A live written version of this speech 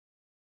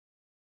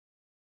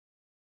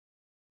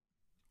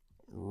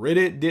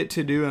Reddit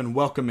to do, and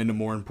welcome into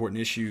More Important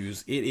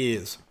Issues. It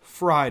is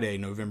Friday,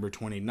 November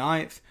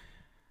 29th.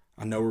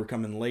 I know we're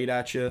coming late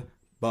at you,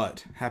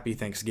 but happy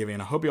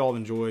Thanksgiving. I hope you all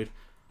enjoyed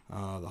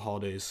the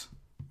holidays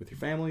with your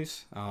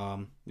families.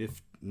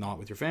 If not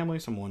with your family,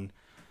 someone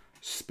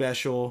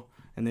special.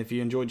 And if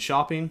you enjoyed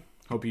shopping,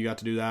 hope you got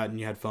to do that and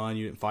you had fun.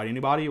 You didn't fight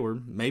anybody, or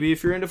maybe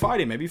if you're into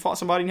fighting, maybe you fought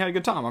somebody and had a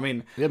good time. I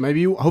mean, yeah, maybe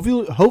you.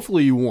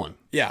 Hopefully you won.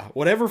 Yeah,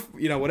 whatever.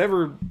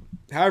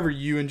 However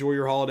you enjoy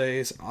your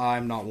holidays,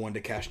 I'm not one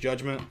to cast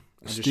judgment.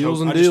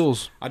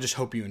 Deals. I just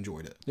hope you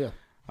enjoyed it. Yeah.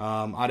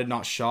 I did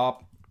not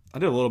shop. I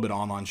did a little bit of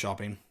online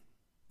shopping.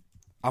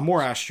 I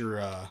more asked your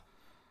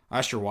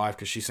wife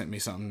because she sent me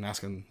something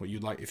asking what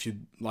you'd like, if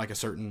you'd like a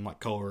certain like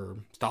color or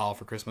style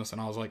for Christmas, and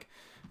I was like,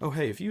 oh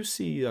hey, if you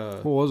see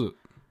what was it?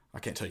 I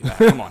can't tell you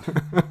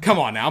that. Come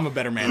on now. I'm a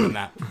better man than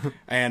that.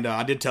 And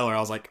I did tell her,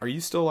 I was like, are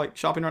you still like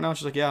shopping right now?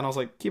 She's like, yeah. And I was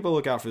like, keep a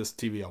lookout for this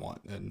TV I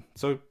want. And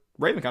so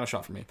Raven kind of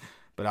shopped for me,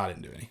 but I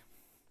didn't do any.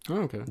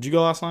 Oh, okay. Did you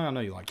go last night? I know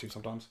you like to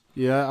sometimes.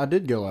 Yeah, I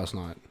did go last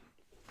night.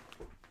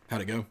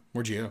 How'd it go?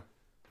 Where'd you go?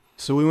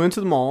 So we went to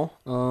the mall.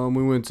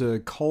 We went to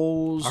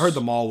Kohl's. I heard the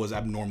mall was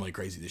abnormally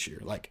crazy this year.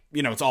 Like,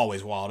 it's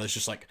always wild. It's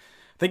just like,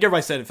 I think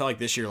everybody said it felt like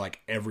this year,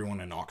 like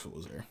everyone in Knoxville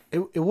was there.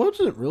 It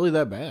wasn't really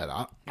that bad.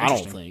 I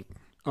don't think.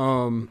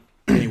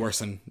 Any worse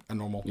than a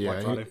normal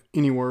Black Friday?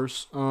 Any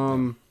worse.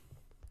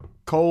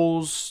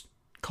 Kohl's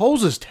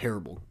is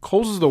terrible.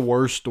 Kohl's is the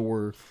worst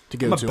store to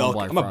go to on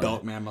Black Friday. I'm a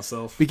belt man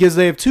myself. Because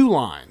they have two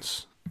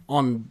lines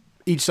on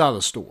each side of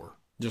the store.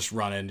 Just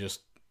run in,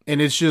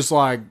 and it's just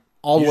like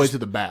all the way to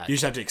the back. You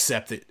just have to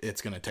accept that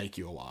it's going to take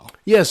you a while.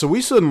 Yeah, so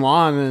we stood in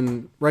line,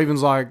 and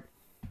Raven's like,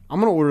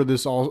 I'm going to order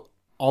this all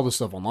this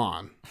stuff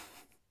online.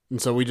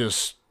 And so we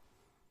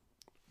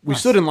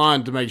stood in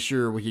line to make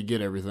sure we could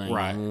get everything.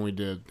 Right. And when we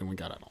did, then we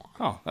got out of line.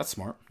 Oh, that's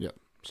smart. Yep.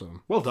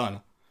 So well done.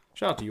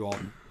 Shout out to you all.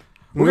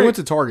 We went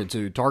to Target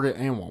too. Target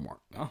and Walmart.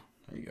 Oh,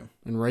 there you go.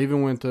 And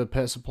Raven went to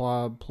Pet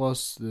Supply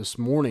Plus this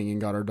morning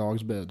and got our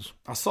dogs beds.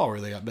 I saw where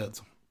they got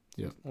beds.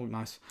 Yep. Look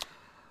nice.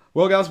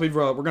 Well, guys, we're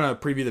going to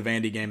preview the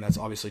Vandy game. That's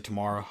obviously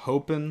tomorrow.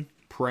 Hoping,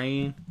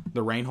 praying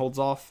the rain holds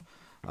off.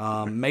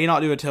 May not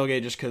do a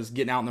tailgate just because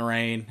getting out in the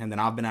rain, and then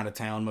I've been out of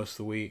town most of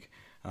the week.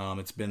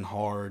 It's been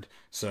hard,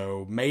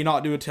 so may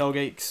not do a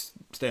tailgate.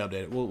 Stay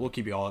updated. We'll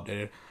keep you all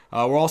updated.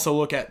 We'll also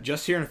look at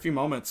just here in a few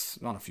moments,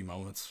 not a few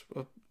moments,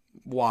 a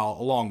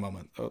long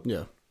moment.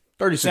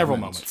 30 several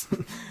moments.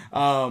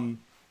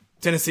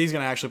 Tennessee's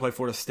going to actually play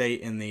Florida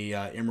State in the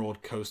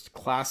Emerald Coast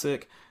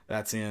Classic.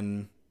 That's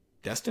in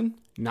Destin?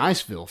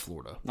 Niceville,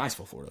 Florida. Is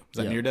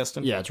that near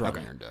Destin? Yeah, it's right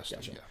near Destin.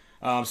 Gotcha.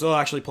 Yeah. So they'll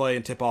actually play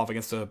and tip off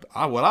against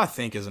what I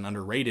think is an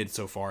underrated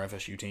so far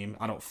FSU team.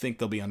 I don't think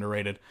they'll be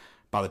underrated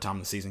by the time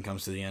the season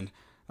comes to the end.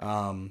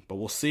 But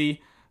we'll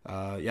see.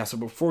 So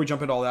before we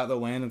jump into all that, though,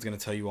 Landon's going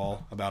to tell you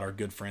all about our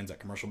good friends at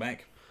Commercial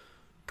Bank.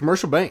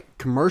 Commercial Bank.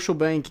 Commercial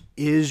Bank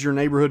is your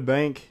neighborhood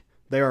bank.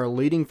 They are a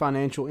leading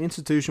financial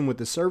institution with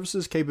the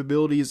services,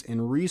 capabilities,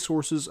 and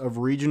resources of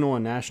regional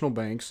and national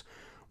banks.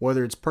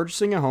 Whether it's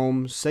purchasing a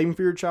home, saving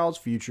for your child's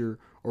future,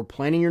 or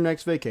planning your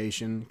next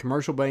vacation,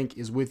 Commercial Bank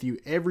is with you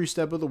every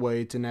step of the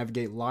way to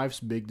navigate life's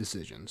big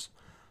decisions.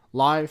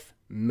 Life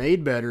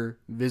made better.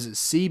 Visit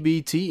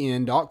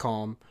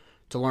cbtn.com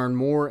to learn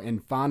more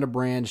and find a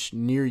branch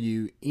near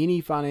you. Any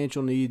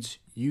financial needs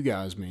you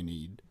guys may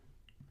need,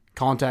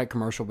 contact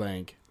Commercial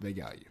Bank. They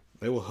got you.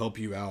 They will help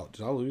you out.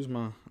 Did I lose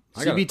my...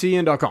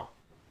 cbtn.com.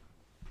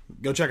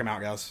 Go check them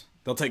out, guys.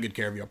 They'll take good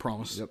care of you, I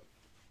promise. Yep.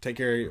 Take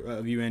care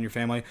of you and your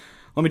family.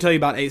 Let me tell you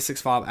about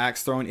 865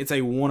 Axe Throwing. It's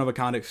a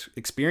one-of-a-kind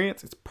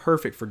experience. It's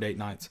perfect for date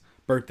nights,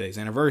 birthdays,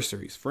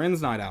 anniversaries,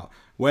 friends' night out,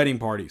 wedding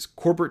parties,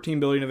 corporate team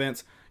building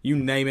events, you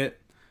name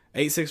it.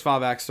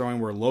 865 Axe Throwing,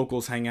 where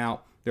locals hang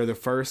out. They're the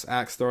first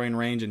axe throwing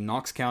range in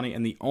Knox County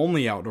and the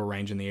only outdoor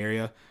range in the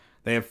area.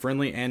 They have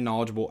friendly and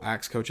knowledgeable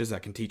axe coaches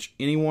that can teach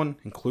anyone,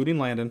 including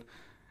Landon,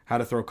 how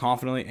to throw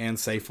confidently and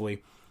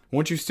safely.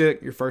 Once you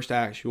stick your first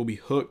axe, you will be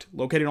hooked.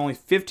 Located only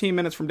 15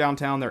 minutes from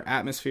downtown, their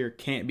atmosphere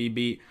can't be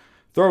beat.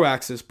 Throw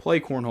axes, play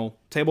cornhole,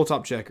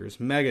 tabletop checkers,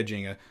 mega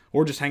Jenga,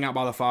 or just hang out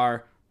by the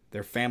fire.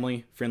 They're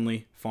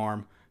family-friendly,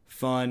 farm,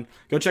 fun.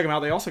 Go check them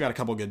out. They also got a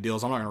couple good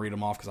deals. I'm not going to read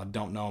them off because I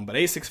don't know them. But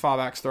 865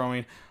 Axe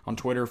Throwing on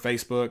Twitter,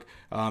 Facebook,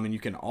 and you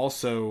can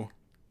also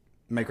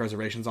make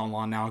reservations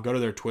online now. Go to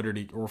their Twitter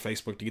or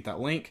Facebook to get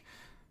that link.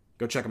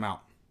 Go check them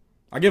out.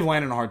 I give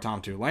Landon a hard time,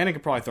 too. Landon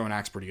could probably throw an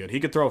axe pretty good. He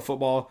could throw a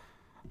football.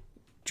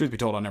 Truth be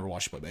told, I never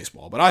watched him play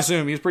baseball. But I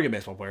assume he's a pretty good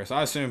baseball player, so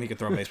I assume he could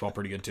throw a baseball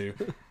pretty good, too.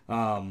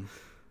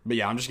 But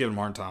yeah, I'm just giving him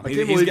a hard time. I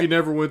can't believe you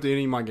never went to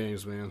any of my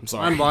games, man. I'm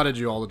sorry. I invited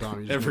you all the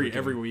time.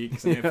 Every week.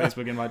 Send me a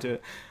Facebook invite to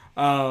it.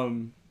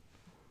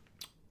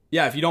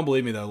 Yeah, if you don't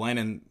believe me, though,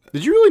 Landon...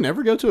 Did you really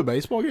never go to a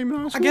baseball game in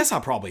high school? I guess I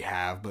probably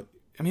have, but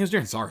I mean, it was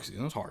during soccer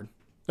season. It was hard.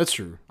 That's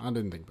true. I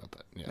didn't think about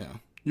that. Yeah.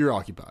 You're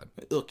occupied.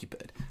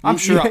 I'm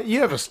sure... You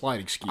have a slight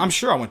excuse. I'm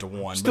sure I went to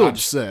one. Still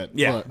upset.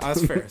 Yeah,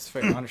 that's fair. It's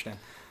fair. I understand.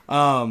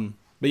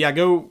 But yeah,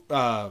 go...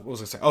 what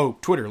was I say? Oh,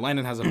 Twitter.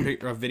 Landon has a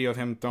video of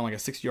him throwing like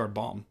a 60-yard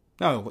bomb.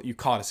 No, you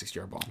caught a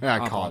 60-yard bomb. Yeah,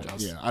 I caught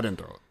it. Yeah, I didn't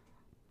throw it.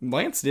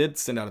 Lance did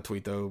send out a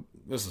tweet, though.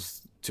 This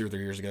was 2 or 3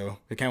 years ago.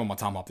 It came on my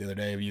time hop the other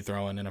day of you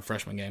throwing in a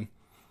freshman game.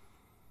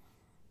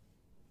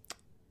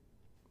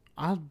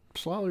 I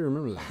slightly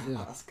remember that.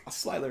 Yeah, I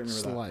slightly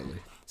remember that. slightly.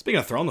 Speaking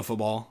of throwing the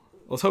football,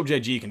 let's hope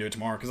JG can do it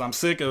tomorrow because I'm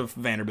sick of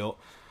Vanderbilt.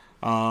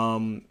 I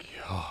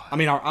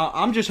mean,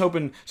 I'm just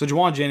hoping. So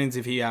Juwan Jennings,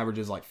 if he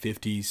averages like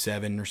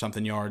 57 or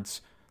something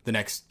yards the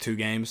next 2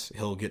 games,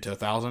 he'll get to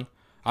 1,000.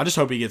 I just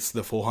hope he gets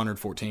the full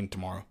 114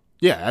 tomorrow.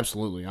 Yeah,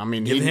 absolutely. I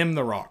mean, Give him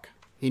the rock.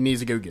 he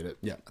needs to go get it.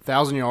 Yeah.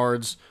 1,000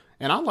 yards.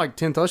 And I like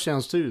 10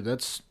 touchdowns, too.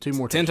 That's 2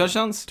 more 10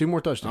 touchdowns? 2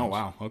 more touchdowns. Oh,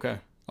 wow. Okay.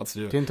 Let's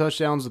do it. 10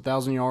 touchdowns,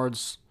 1,000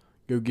 yards.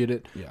 Go get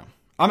it. Yeah.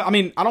 I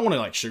mean, I don't want to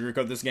like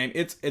sugarcoat this game.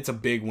 It's a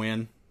big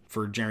win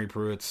for Jeremy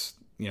Pruitt's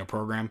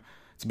program.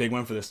 It's a big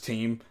win for this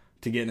team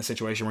to get in a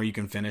situation where you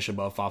can finish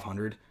above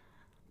 500.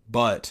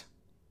 But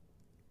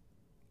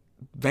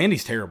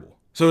Vandy's terrible.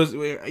 So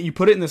you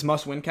put it in this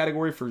must-win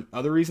category for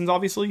other reasons,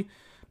 obviously.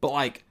 But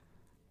like,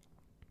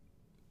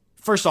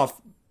 first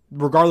off,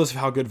 regardless of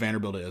how good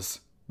Vanderbilt is,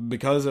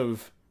 because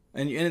of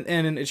and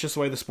it's just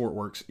the way the sport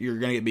works. You're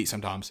gonna get beat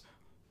sometimes,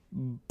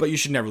 but you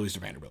should never lose to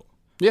Vanderbilt.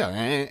 Yeah,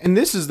 and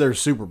this is their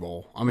Super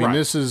Bowl. I mean,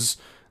 Right.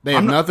 They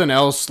have nothing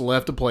else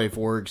left to play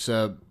for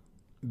except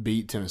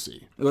beat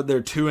Tennessee. But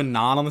they're 2-9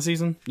 on the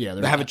season. Yeah,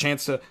 they have a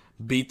chance to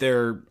beat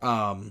their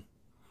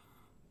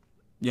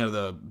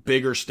the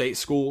bigger state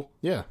school.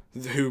 Yeah.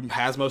 Who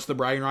has most of the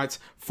bragging rights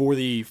for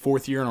the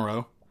 4th year in a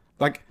row.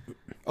 Like,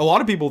 a lot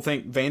of people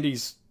think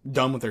Vandy's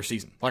done with their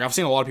season. Like, I've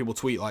seen a lot of people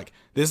tweet, like,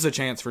 this is a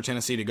chance for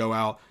Tennessee to go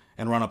out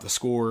and run up the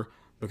score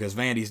because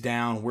Vandy's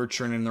down. We're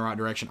trending in the right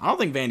direction. I don't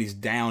think Vandy's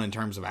down in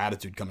terms of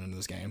attitude coming into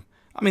this game.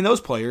 I mean,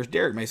 those players,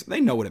 Derek Mason,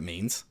 they know what it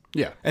means.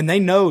 Yeah. And they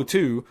know,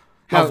 too,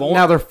 how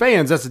Now, their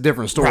fans, that's a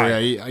different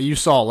story. Right. You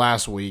saw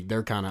last week,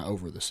 they're kind of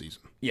over the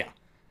season. Yeah.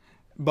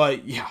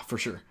 But, yeah, for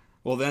sure.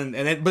 Well,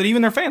 but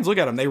even their fans, look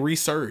at them. They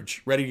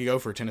resurge, ready to go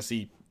for a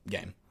Tennessee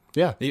game.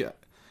 Yeah. Yeah.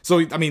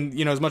 So, I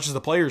mean, as much as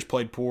the players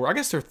played poor, I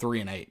guess they're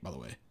 3-8, by the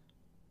way.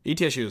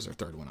 ETSU is their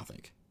 3rd one, I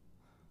think.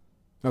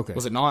 Okay.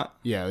 Was it not?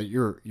 Yeah,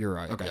 you're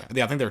right. Okay. Yeah.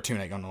 Yeah, I think they were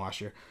 2-8 going to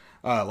last year.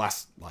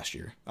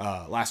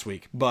 Last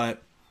week.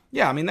 But,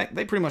 yeah, I mean,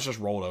 they pretty much just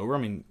rolled over. I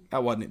mean,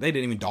 they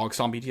didn't even dog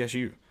stomp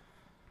ETSU.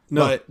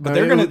 No, but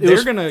they're gonna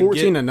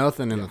 14-0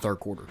 in the 3rd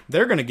quarter.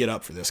 They're gonna get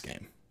up for this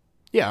game.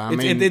 Yeah, I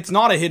mean, it's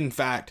not a hidden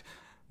fact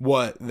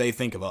what they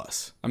think of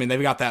us. I mean,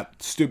 they've got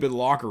that stupid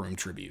locker room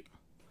tribute.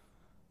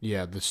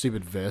 Yeah, the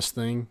stupid vest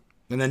thing.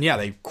 And then, yeah,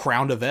 they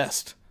crowned a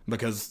vest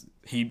because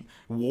he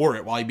wore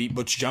it while he beat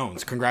Butch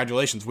Jones.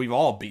 Congratulations. We've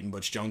all beaten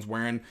Butch Jones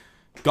wearing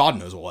God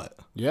knows what.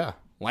 Yeah.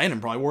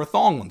 Landon probably wore a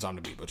thong one time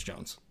to beat Butch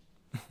Jones.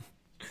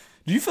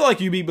 Do you feel like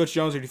you beat Butch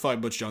Jones or do you feel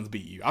like Butch Jones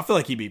beat you? I feel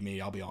like he beat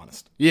me, I'll be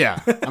honest.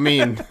 Yeah, I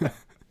mean...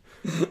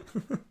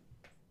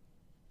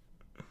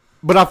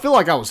 But I feel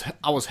like I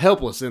was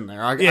helpless in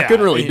there. I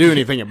couldn't really do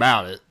anything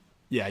about it.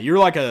 Yeah, you were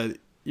like the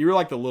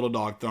little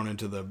dog thrown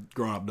into the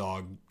grown-up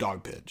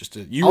dog pit.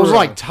 I was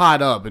like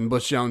tied up, and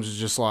Butch Jones was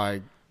just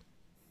like,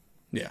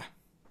 yeah,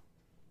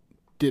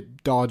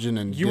 dodging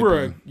and you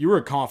were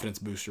a confidence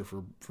booster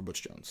for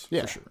Butch Jones.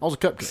 Yeah, for sure. I was a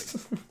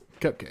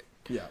cupcake.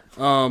 Yeah.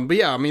 But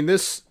yeah, I mean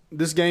this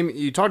game.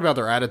 You talked about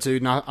their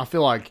attitude, and I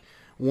feel like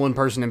one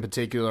person in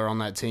particular on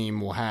that team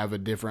will have a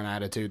different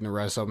attitude than the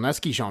rest of them. That's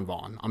Keyshawn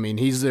Vaughn. I mean,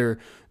 he's their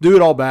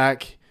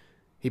do-it-all-back.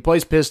 He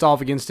plays pissed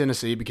off against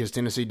Tennessee because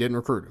Tennessee didn't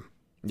recruit him.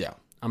 Yeah.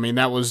 I mean,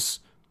 that was,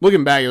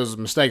 looking back, it was a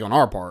mistake on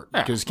our part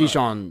Yeah, because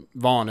Keyshawn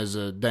Vaughn is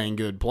a dang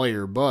good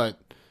player, but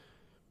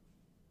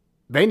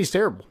Vandy's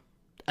terrible.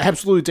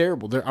 Absolutely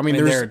terrible.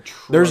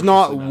 There's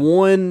not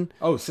one...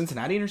 Oh,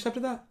 Cincinnati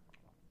intercepted that?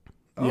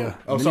 Oh. Yeah.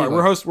 Oh, sorry.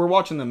 We're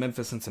watching the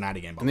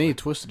Memphis-Cincinnati game. And then he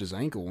twisted his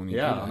ankle when he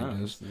did I know.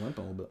 Just limp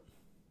a little bit.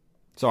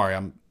 Sorry,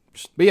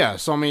 But yeah,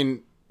 so I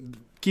mean,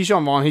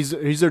 Keyshawn Vaughn,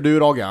 he's their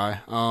do-it-all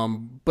guy.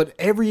 But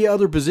every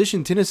other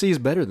position, Tennessee is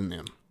better than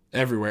them.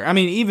 Everywhere. I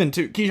mean, even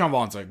Keyshawn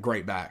Vaughn's a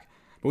great back.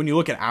 But when you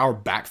look at our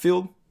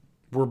backfield,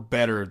 we're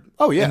better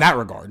in that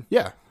regard.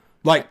 Yeah.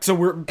 Like, so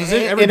we're...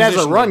 And as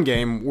a run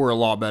game, we're a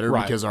lot better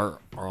because our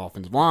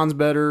offensive line's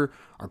better,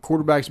 our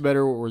quarterback's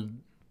better,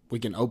 we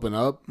can open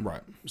up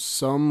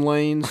some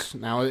lanes.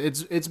 Now,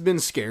 it's been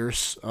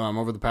scarce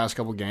over the past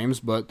couple games,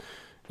 but,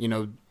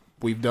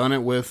 we've done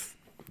it with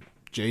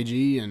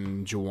JG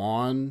and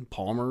Juwan,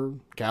 Palmer,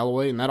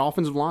 Callaway, and that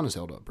offensive line has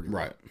held up pretty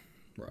well.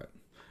 Right.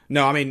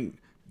 No, I mean,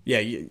 yeah,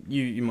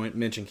 you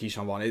mentioned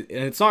Keyshawn Vaughn, and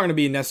it's not going to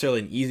be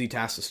necessarily an easy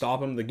task to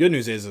stop him. The good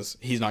news is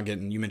he's not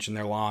getting, you mentioned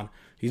their line,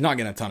 he's not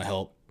getting a ton of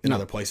help in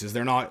other places.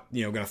 They're not,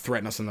 going to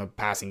threaten us in the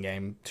passing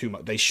game too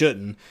much. They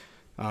shouldn't,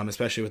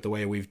 especially with the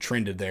way we've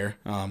trended there.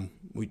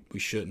 We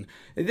shouldn't.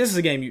 This is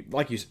a game,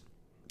 like you said,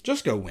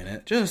 just go win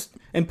it.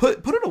 And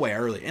put it away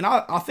early. And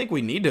I think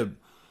we need to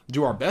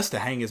do our best to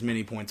hang as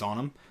many points on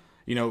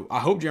them. I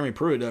hope Jeremy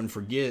Pruitt doesn't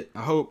forget.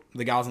 I hope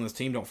the guys on this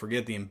team don't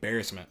forget the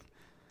embarrassment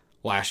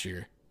last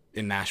year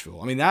in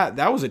Nashville. I mean,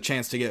 that was a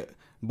chance to get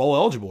bowl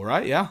eligible,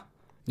 right? Yeah.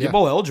 Get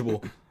bowl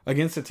eligible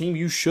against a team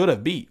you should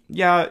have beat.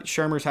 Yeah,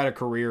 Shermer's had a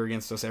career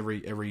against us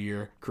every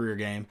year, career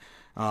game.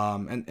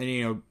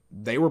 And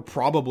they were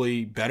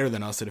probably better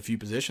than us at a few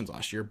positions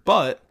last year.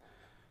 But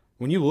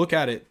when you look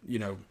at it,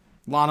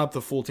 line up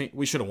the full team,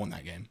 we should have won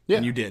that game. Yeah.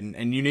 And you didn't.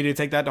 And you need to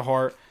take that to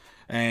heart.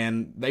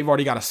 And they've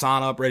already got a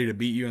sign up ready to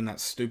beat you in that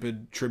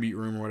stupid tribute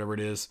room or whatever it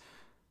is.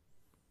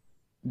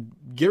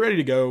 Get ready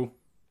to go.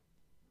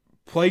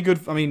 Play good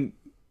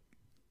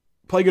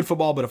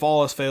football, but if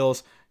all else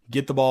fails,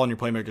 get the ball in your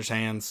playmakers'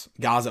 hands.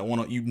 Guys that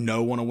want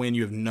to win,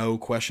 you have no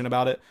question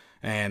about it.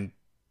 And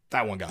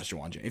that one guy's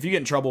Juwan James. If you get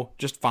in trouble,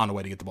 just find a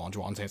way to get the ball in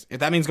Juwan's hands. If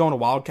that means going to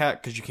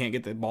Wildcat because you can't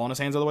get the ball in his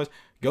hands otherwise,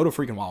 go to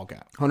freaking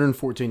Wildcat.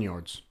 114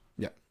 yards.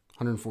 Yeah.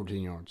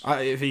 114 yards.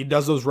 If he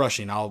does those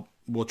rushing,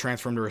 we'll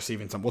transfer him to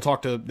receiving some. We'll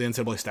talk to the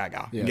NCAA stat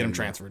guy and get him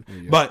transferred.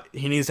 But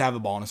he needs to have the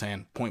ball in his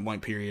hand, point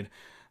blank, period.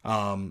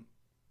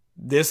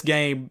 This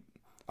game,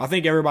 I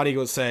think everybody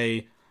would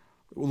say,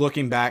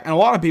 looking back, and a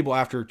lot of people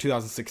after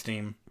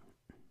 2016,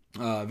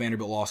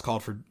 Vanderbilt lost,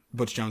 called for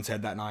Butch Jones'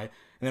 head that night.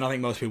 And then I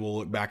think most people will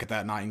look back at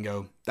that night and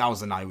go, that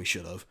was the night we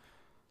should have.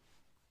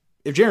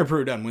 If Jeremy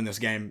Pruitt doesn't win this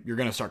game, you're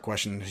going to start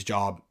questioning his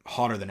job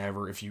hotter than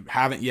ever. If you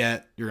haven't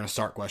yet, you're going to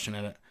start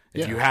questioning it.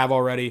 If you have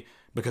already,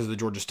 because of the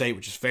Georgia State,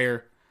 which is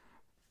fair,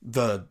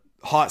 the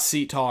hot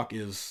seat talk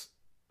is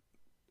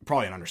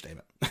probably an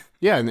understatement.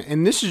 Yeah,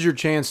 and this is your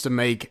chance to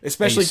make...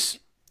 Especially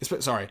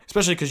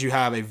because you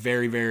have a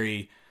very,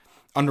 very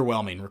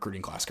underwhelming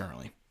recruiting class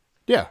currently.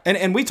 Yeah.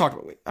 And we talked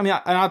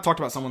about... I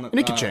talked about someone that... And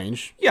it could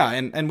change. Yeah,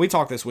 and we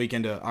talked this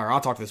weekend to... Or I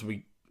talked this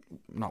week...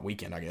 Not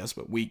weekend, I guess,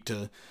 but week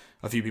to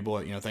a few people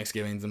at,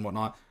 Thanksgivings and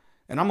whatnot.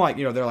 And I'm like,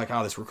 they're like,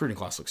 oh, this recruiting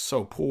class looks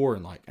so poor.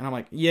 And I'm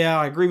like, yeah,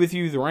 I agree with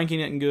you. The ranking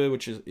isn't good,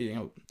 which is,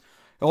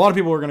 a lot of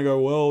people are going to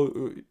go,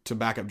 well, to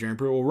back up Jeremy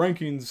Pruitt, well,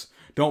 rankings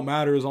don't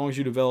matter as long as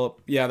you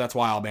develop. Yeah, that's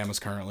why Alabama's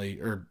currently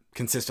or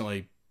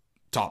consistently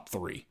top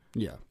 3.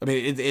 Yeah. I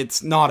mean,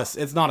 it's not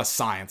a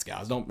science,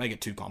 guys. Don't make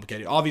it too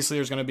complicated. Obviously,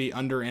 there's going to be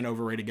under and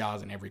overrated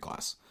guys in every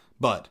class.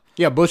 But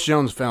yeah, Butch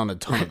Jones found a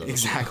ton of those.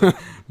 Exactly.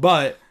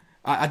 But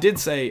I did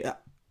say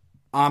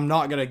I'm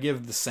not going to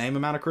give the same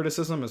amount of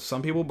criticism as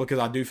some people because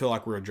I do feel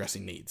like we're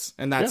addressing needs.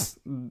 And that's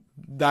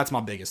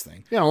my biggest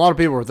thing. Yeah, a lot of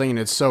people are thinking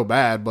it's so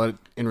bad, but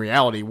in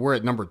reality, we're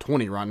at number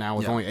 20 right now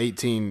with only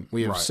 18.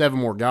 We have 7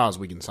 more guys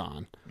we can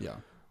sign. Yeah.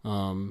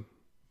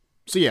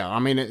 So, yeah, I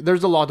mean,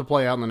 there's a lot to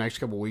play out in the next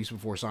couple of weeks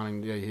before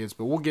signing day hits,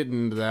 but we'll get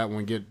into that when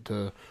we get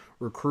to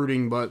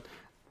recruiting. But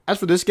as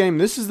for this game,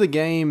 this is the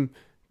game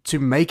to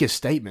make a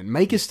statement.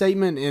 Make a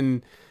statement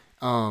in,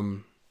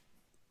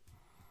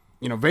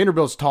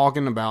 Vanderbilt's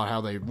talking about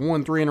how they've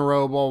won 3 in a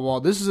row, blah, blah, blah.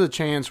 This is a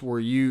chance where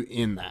you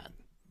end that.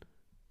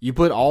 You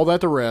put all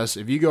that to rest.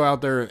 If you go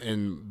out there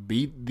and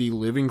beat the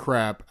living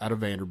crap out of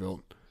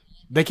Vanderbilt,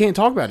 they can't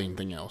talk about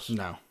anything else.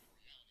 No.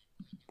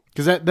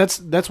 Because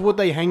that's what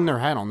they hang their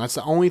hat on. That's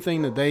the only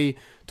thing that they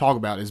talk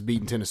about is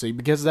beating Tennessee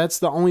because that's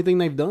the only thing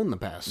they've done in the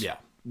past. Yeah.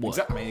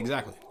 Exactly.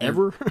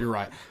 Ever? You're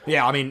right.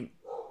 Yeah, I mean,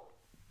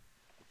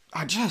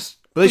 But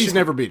they should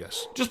never beat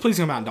us. Just please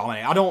come out and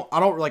dominate. I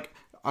don't like...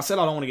 I said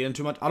I don't want to get into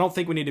too much. I don't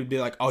think we need to be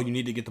like, oh, you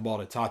need to get the ball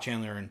to Ty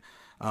Chandler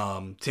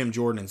and Tim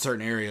Jordan in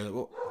certain areas.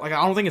 I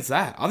don't think it's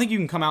that. I think you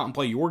can come out and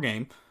play your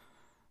game.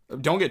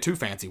 Don't get too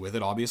fancy with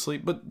it, obviously,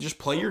 but just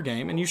play your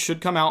game, and you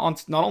should come out on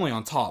not only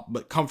on top,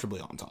 but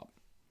comfortably on top.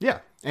 Yeah,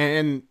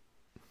 and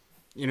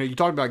you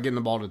talked about getting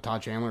the ball to Ty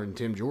Chandler and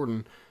Tim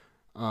Jordan.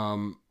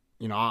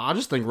 I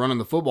just think running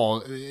the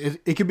football,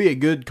 it could be a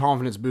good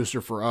confidence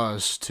booster for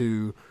us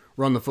to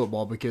run the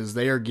football because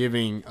they are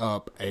giving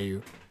up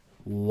a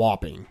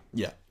whopping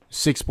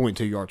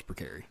 6.2 yards per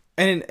carry.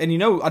 And I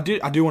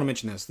do want to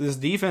mention this. This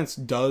defense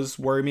does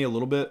worry me a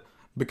little bit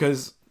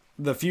because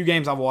the few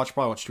games I've watched,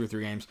 probably watched 2 or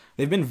 3 games,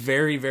 they've been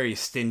very, very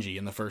stingy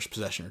in the first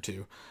possession or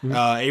two.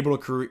 Mm-hmm. Able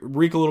to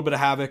wreak a little bit of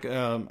havoc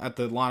at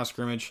the line of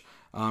scrimmage,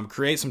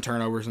 create some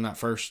turnovers in that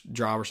first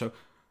drive or so.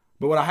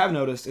 But what I have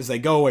noticed is they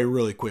go away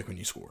really quick when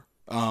you score.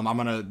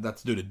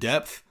 That's due to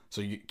depth,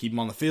 so you keep them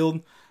on the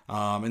field.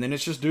 And then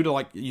it's just due to,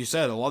 like you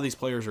said, a lot of these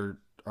players are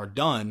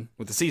done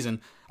with the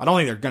season. I don't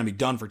think they're going to be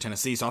done for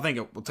Tennessee, so I think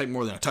it will take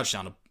more than a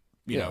touchdown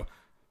to,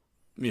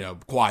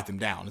 quiet them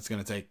down. It's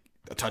going to take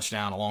a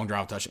touchdown, a long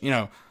drive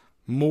touchdown,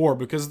 more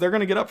because they're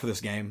going to get up for this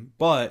game.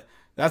 But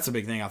that's a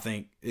big thing, I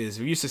think, is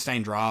if you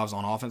sustain drives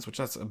on offense, which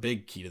that's a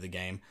big key to the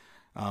game,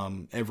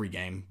 every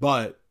game,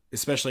 but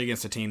especially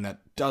against a team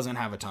that doesn't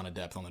have a ton of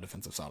depth on the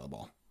defensive side of the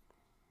ball.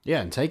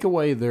 Yeah, and take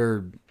away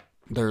their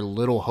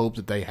little hope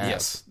that they have.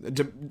 Yes,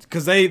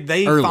 because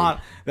they find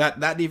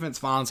that defense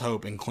finds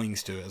hope and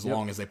clings to it as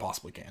long as they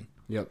possibly can.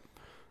 Yep.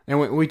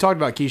 And we talked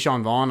about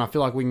Keyshawn Vaughn. I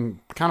feel like we can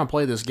kind of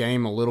play this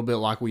game a little bit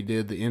like we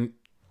did the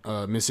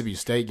Mississippi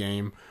State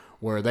game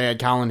where they had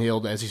Colin Hill,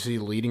 the SEC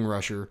leading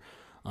rusher.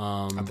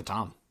 At the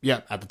time.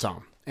 Yeah, at the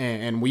time.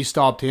 And we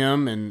stopped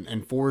him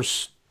and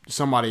forced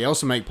somebody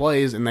else to make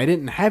plays, and they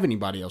didn't have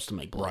anybody else to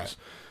make plays.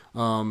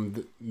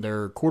 Right.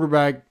 Their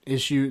quarterback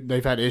issue,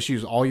 they've had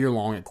issues all year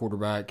long at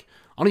quarterback.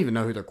 I don't even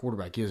know who their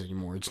quarterback is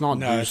anymore. It's not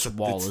Deuce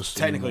Wallace. It's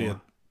technically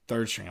anymore. A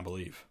 3rd string, I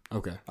believe.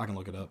 Okay. I can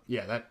look it up.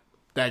 Yeah, that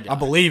guy. I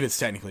believe it's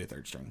technically a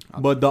 3rd string.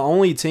 But the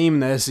only team in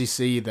the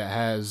SEC that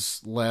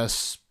has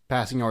less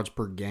passing yards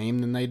per game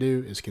than they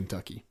do is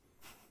Kentucky.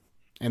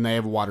 and they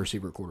have a wide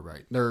receiver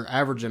quarterback. They're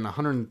averaging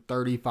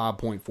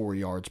 135.4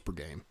 yards per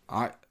game.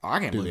 I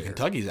can't believe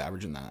Kentucky's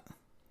averaging that.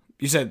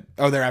 You said,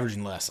 they're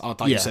averaging less. I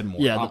thought you said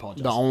more. Yeah, I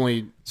apologize. the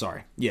only.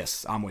 Sorry.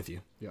 Yes, I'm with you.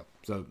 Yep.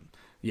 So,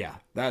 yeah,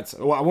 that's.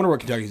 Well, I wonder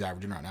what Kentucky's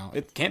averaging right now.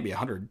 It can't be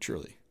 100,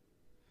 surely.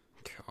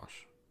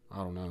 Gosh, I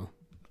don't know.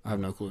 I have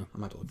no clue. I'm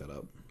going to have to look that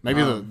up.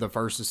 Maybe the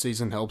first of the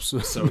season helps.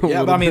 So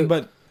yeah, but I mean,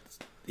 but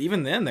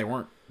even then they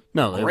weren't.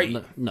 No, great.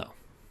 No.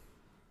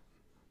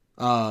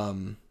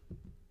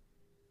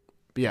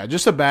 But yeah,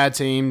 just a bad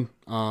team.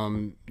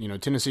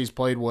 Tennessee's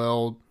played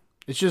well.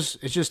 It's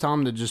just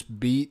time to just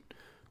beat,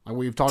 like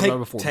we've talked about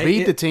before.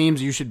 Beat the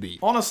teams you should beat.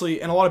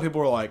 Honestly, and a lot of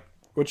people are like,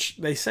 which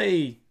they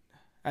say,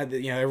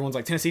 everyone's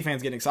like, Tennessee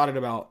fans getting excited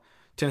about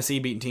Tennessee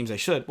beating teams they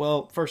should.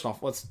 Well, first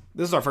off, this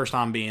is our first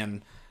time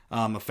being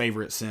a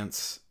favorite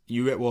since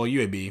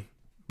UAB,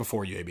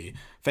 before UAB,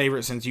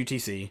 favorite since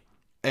UTC,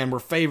 and we're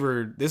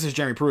favored. This is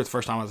Jeremy Pruitt's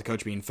first time as a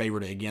coach being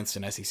favored against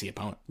an SEC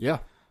opponent. Yeah,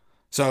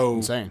 so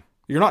insane.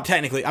 You're not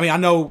technically. I mean, I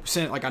know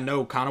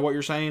kind of what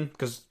you're saying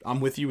because I'm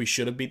with you. We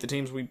should have beat the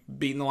teams we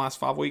beat in the last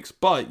 5 weeks,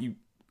 but you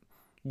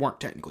weren't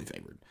technically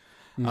favored.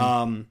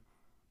 Mm-hmm.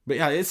 But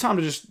yeah, it's time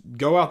to just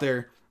go out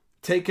there,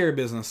 take care of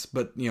business.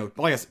 But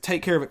like I said,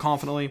 take care of it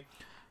confidently.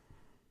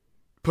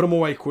 Put them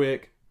away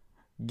quick.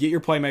 Get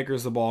your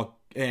playmakers the ball.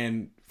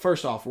 And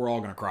first off, we're all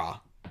going to cry.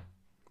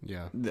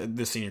 Yeah,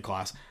 this senior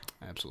class.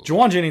 Absolutely.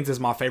 Juwan Jennings is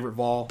my favorite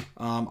Vol.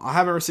 I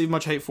haven't received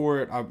much hate for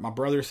it. My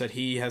brother said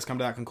he has come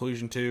to that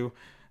conclusion too.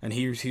 And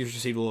he's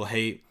received a little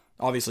hate.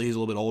 Obviously, he's a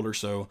little bit older,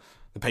 so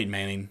the Peyton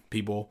Manning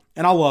people.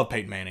 And I love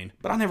Peyton Manning,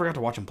 but I never got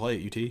to watch him play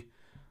at UT.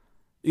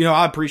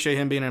 I appreciate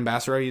him being an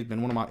ambassador. He's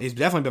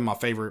definitely been my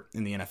favorite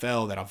in the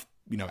NFL that I've,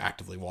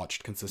 actively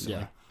watched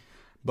consistently. Yeah.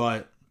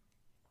 But,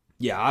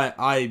 yeah,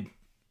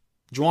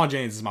 Juwan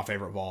Jennings is my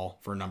favorite Vol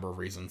for a number of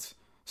reasons.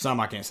 Some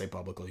I can't say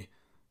publicly.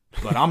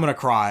 But I'm going to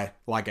cry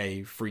like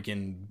a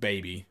freaking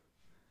baby.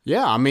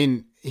 Yeah, I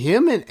mean,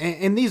 him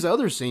and these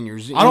other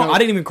seniors. I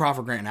didn't even cry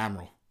for Grant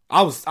Admiral.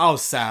 I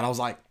was sad. I was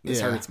like,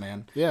 this hurts,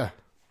 man. Yeah.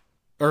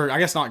 Or I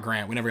guess not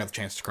Grant. We never got the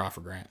chance to cry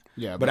for Grant.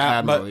 Yeah, but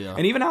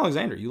and even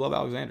Alexander. You love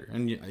Alexander,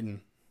 and you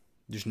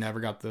just never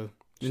got the.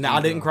 I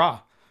didn't cry,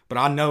 but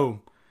I know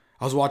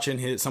I was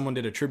watching someone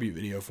did a tribute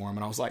video for him,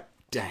 and I was like,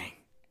 dang,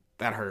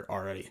 that hurt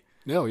already.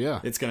 Oh yeah,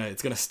 it's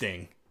gonna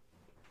sting.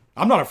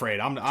 I'm not afraid.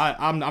 I'm not.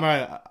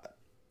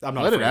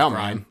 Let it out,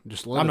 man.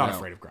 Just let it out. I'm not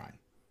afraid of crying.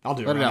 I'll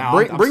do it. Let right it now.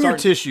 out. Bring your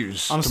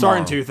tissues. I'm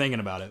starting to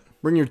thinking about it.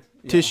 Bring your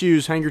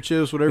tissues,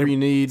 handkerchiefs, whatever you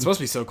need. It's supposed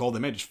to be so cold they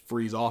may just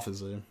freeze off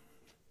as a.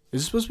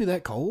 Is it supposed to be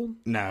that cold?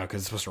 No,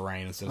 because it's supposed to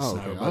rain instead of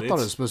snow. Okay. I thought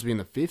it was supposed to be in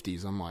the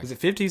 50s. I'm like, is it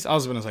 50s? I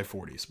was going to say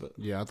 40s, but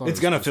yeah, I thought it's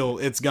gonna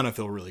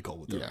feel really cold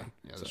with the rain.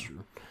 Yeah, that's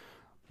true.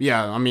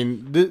 Yeah, I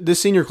mean,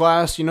 this senior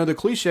class, the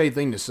cliche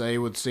thing to say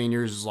with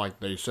seniors is like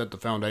they set the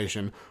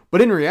foundation,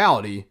 but in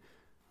reality,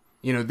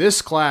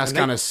 this class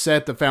kind of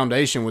set the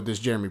foundation with this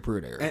Jeremy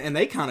Pruitt era. And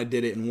they kind of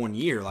did it in 1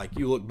 year. Like,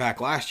 you look back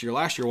last year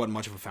wasn't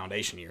much of a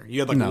foundation year.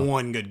 You had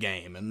one good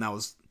game, and that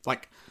was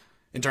like,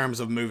 in terms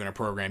of moving a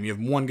program, you have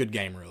one good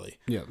game, really.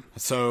 Yeah.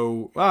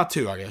 So,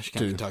 two, I guess.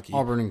 Kentucky.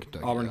 Auburn and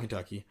Kentucky. And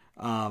Kentucky.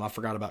 I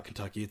forgot about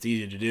Kentucky. It's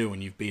easy to do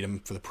when you've beat them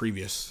for the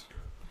previous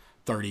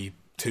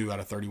 32 out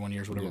of 31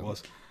 years, whatever it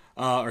was.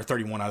 Or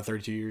 31 out of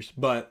 32 years.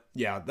 But,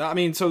 yeah, I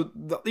mean,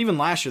 even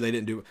last year they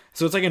didn't do it.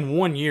 So it's like in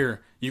 1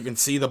 year, you can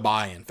see the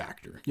buy-in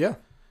factor. Yeah.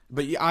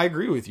 But yeah, I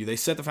agree with you. They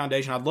set the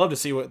foundation. I'd love to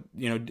see what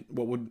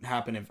would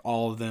happen if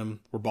all of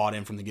them were bought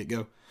in from the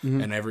get-go. Mm-hmm.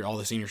 And all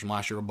the seniors from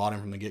last year were bought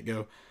in from the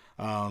get-go.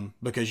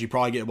 Because you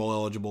probably get bowl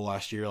eligible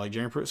last year. Like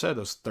Jeremy Pruitt said,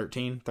 those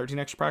 13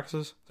 extra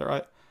practices. Is that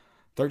right?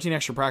 13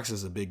 extra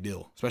practices is a big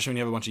deal, especially when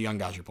you have a bunch of young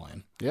guys you're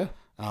playing. Yeah.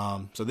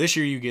 So this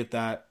year you get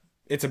that.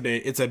 It's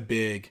a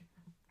big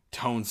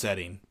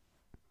tone-setting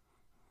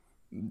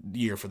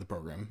year for the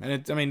program. And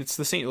it's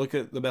the senior. Look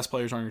at the best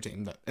players on your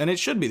team. And it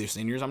should be the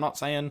seniors. I'm not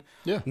saying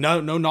no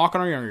knock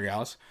on our younger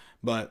guys,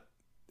 but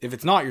if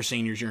it's not your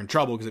seniors, you're in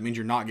trouble because it means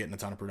you're not getting a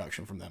ton of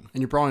production from them.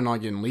 And you're probably not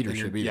getting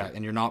leadership either. Yeah,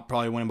 and you're not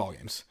probably winning ball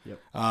games. Yep.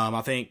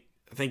 I think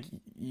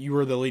you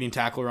were the leading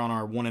tackler on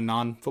our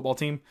 1-9 football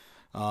team,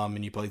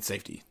 and you played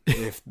safety.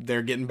 If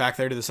they're getting back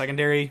there to the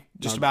secondary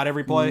about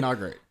every play, not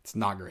great. It's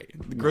not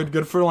great.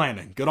 Good for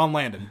Landon. Good on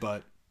Landon,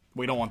 but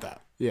we don't want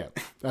that. Yeah,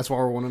 that's why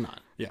we're 1-9.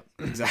 Yeah,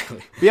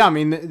 exactly. Yeah, I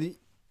mean,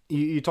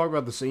 you talk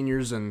about the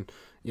seniors and,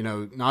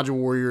 Nigel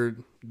Warrior,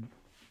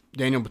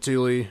 Daniel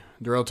Patulli,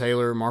 Darrell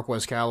Taylor,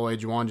 Marquez Callaway,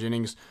 Juwan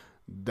Jennings,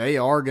 they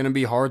are going to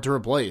be hard to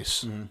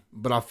replace. Mm-hmm.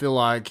 But I feel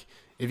like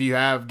if you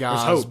have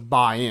guys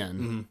buy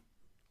in,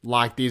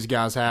 like these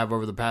guys have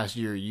over the past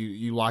year,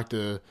 you like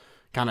to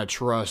kind of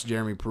trust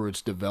Jeremy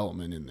Pruitt's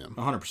development in them.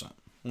 100%.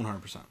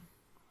 100%.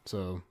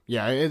 So,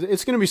 yeah,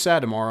 it's going to be sad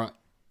tomorrow.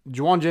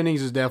 Juwan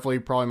Jennings is definitely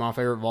probably my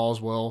favorite Vol as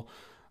well.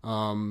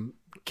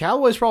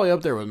 Callaway's probably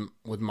up there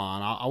with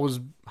mine. I was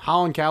high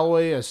on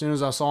Callaway as soon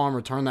as I saw him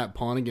return that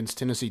punt against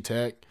Tennessee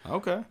Tech.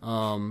 Okay.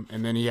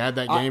 And then he had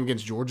that game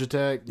against Georgia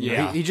Tech.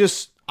 Yeah. He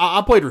just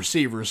I played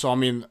receivers, so I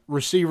mean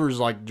receivers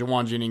like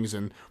Juwan Jennings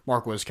and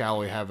Marquez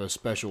Callaway have a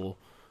special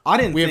I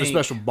didn't. We have a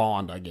special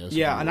bond, I guess.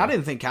 Yeah, and I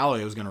didn't think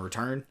Callaway was going to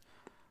return.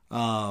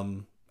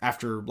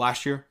 After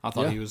last year, I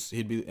thought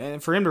he'd be,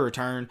 and for him to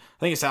return,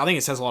 I think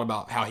it says a lot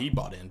about how he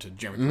bought into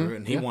Jeremy Pruitt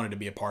and he wanted to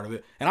be a part of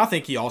it. And I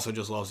think he also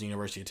just loves the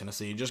University of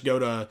Tennessee. Just go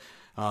to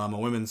a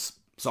women's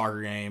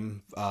soccer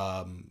game,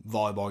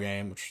 volleyball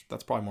game, which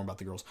that's probably more about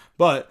the girls,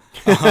 but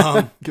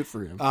good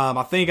for him.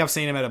 I think I've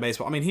seen him at a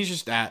baseball. I mean, he's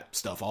just at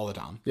stuff all the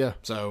time. Yeah.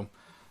 So,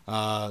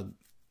 I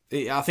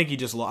think I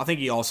think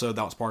he also,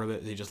 that was part of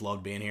it. He just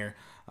loved being here.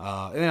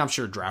 And I'm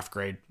sure draft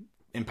grade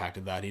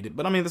impacted that. He did,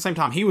 but I mean, at the same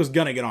time, he was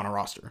gonna get on a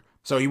roster,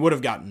 so he would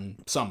have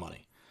gotten some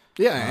money.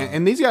 Yeah,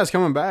 and these guys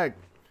coming back,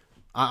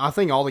 I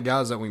think all the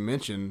guys that we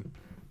mentioned,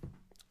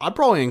 I'd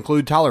probably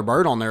include Tyler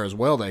Bird on there as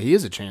well. That he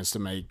has a chance to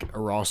make a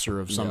roster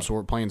of some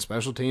sort, playing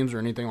special teams or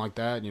anything like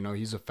that. You know,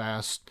 he's a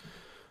fast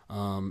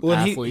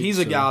athlete. He's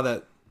a guy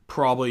that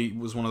probably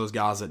was one of those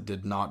guys that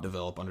did not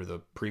develop under the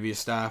previous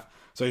staff.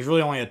 So he's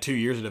really only had 2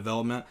 years of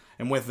development,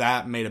 and with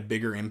that, made a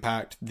bigger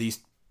impact these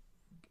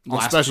on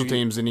special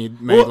teams than he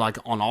made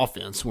on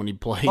offense when he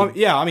played.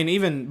 Yeah, I mean,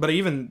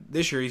 even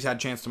this year he's had a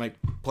chance to make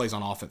plays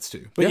on offense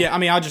too. But yeah, I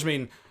mean,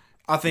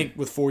 I think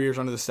with 4 years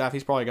under the staff,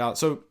 he's probably got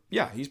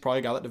he's probably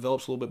a guy that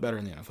develops a little bit better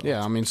in the NFL.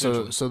 Yeah, I mean,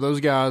 so those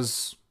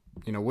guys,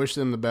 you know, wish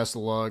them the best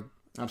of luck.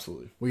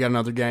 Absolutely. We got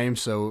another game,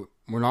 so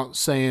we're not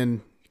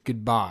saying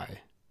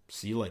goodbye.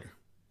 See you later.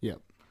 Yep.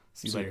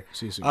 See you later.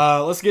 See you soon.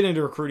 Let's get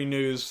into recruiting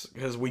news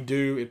because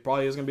it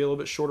probably is going to be a little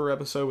bit shorter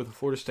episode with the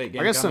Florida State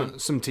game. I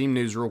got some team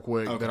news real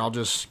quick that I'll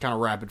just kind of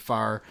rapid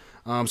fire.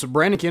 So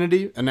Brandon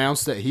Kennedy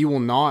announced that he will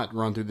not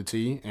run through the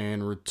T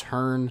and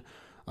return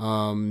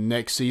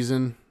next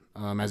season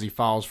as he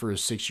files for his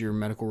 6-year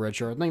medical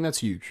redshirt. I think that's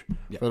huge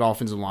for the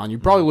offensive line. You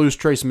probably lose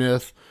Trey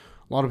Smith.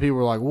 A lot of people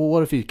are like, well,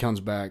 what if he comes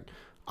back?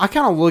 I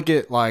kind of look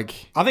at I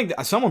think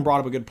that someone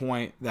brought up a good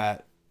point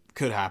that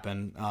could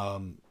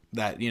happen.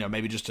 That, you know,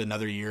 maybe just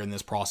another year in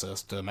this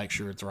process to make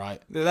sure it's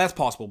right. That's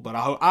possible, but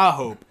I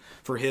hope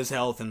for his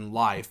health and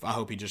life, I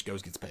hope he just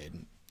gets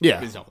paid. Yeah,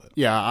 he's done with it.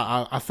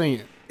 Yeah. I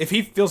think if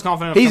he feels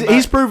confident,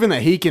 he's proven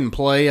that he can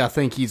play. I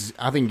think he's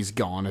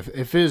gone.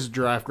 If his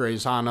draft grade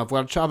is high enough,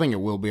 which I think it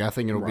will be. I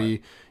think it'll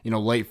be, you know,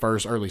 late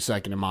first, early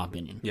second, in my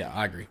opinion. Yeah,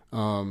 I agree.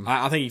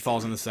 I think he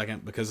falls in the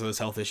second because of his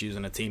health issues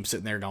and a team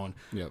sitting there going,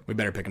 we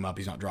better pick him up.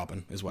 He's not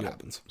dropping. Is what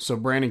happens. So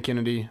Brandon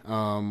Kennedy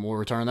will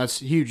return. That's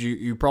huge.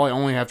 You probably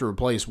only have to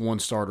replace one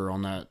starter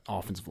on that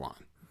offensive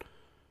line.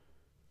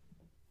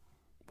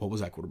 What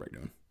was that quarterback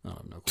doing? I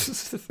don't know.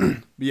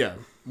 Yeah,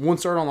 one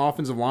start on the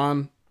offensive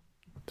line.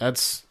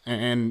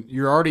 And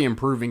you're already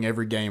improving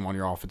every game on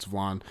your offensive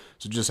line.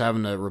 So just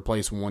having to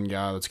replace one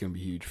guy, that's going to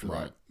be huge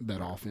for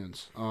that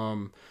offense.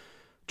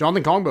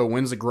 Jonathan Kongbo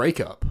wins the Grey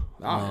Cup,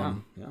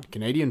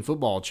 Canadian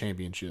Football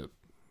Championship.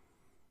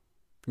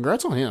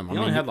 Congrats on him. He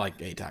only had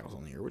 8 tackles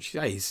on the year, which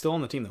he's still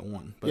on the team that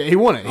won. But yeah, he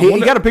won it.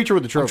 He got a picture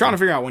with the trophy. I'm trying to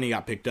figure out when he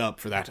got picked up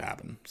for that to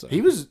happen. So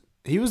he was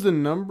the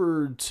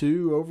number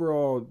 2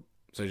 overall.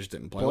 So he just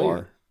didn't play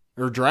well.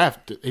 Or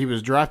drafted. He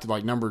was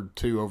drafted number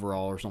 2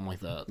 overall or something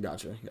like that.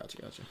 Gotcha.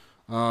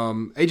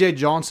 AJ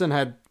Johnson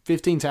had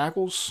 15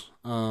 tackles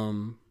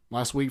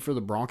last week for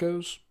the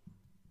Broncos.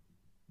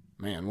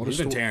 Man, he's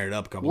been tearing it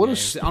up a couple of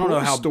games. I don't know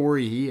how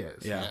story he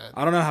is. Yeah,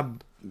 I don't know how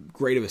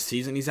great of a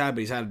season he's had,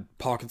 but he's had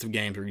pockets of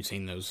games where you've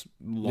seen those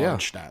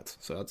large stats.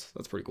 So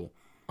that's pretty cool.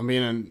 I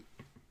mean,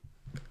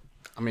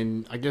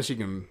 I guess you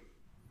can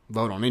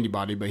vote on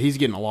anybody, but he's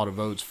getting a lot of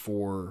votes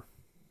for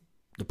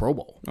the Pro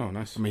Bowl. Oh,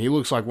 nice. I mean, he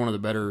looks like one of the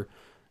better,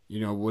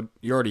 what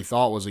you already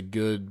thought was a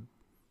good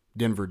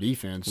Denver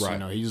defense. Right. You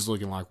know, he's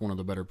looking like one of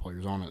the better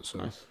players on it. So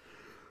nice.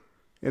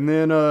 And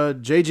then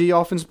JG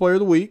Offensive Player of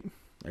the Week.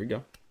 There you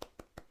go.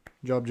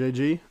 Good job,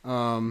 JG.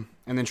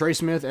 And then Trey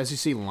Smith,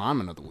 SEC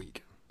Lineman of the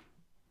Week.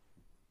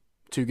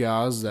 2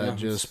 guys that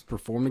just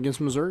performed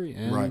against Missouri.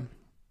 And,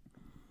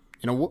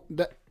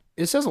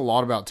 it says a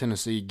lot about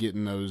Tennessee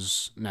getting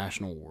those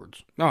national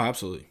awards. No,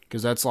 absolutely.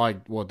 Because that's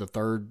the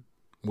third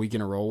week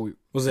in a row.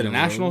 Was it a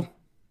national?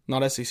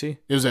 Not SEC?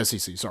 It was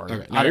SEC, sorry.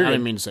 Okay. I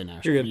didn't mean to say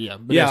national. You're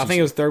good. Yeah, I think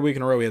it was 3rd week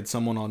in a row we had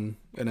someone on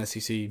an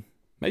SEC,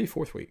 maybe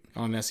 4th week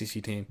on an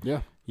SEC team.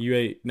 Yeah.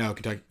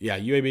 Kentucky. Yeah,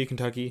 UAB,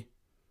 Kentucky.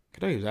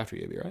 Kentucky was after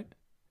UAB, right?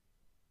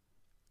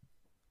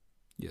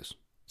 Yes.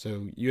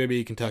 So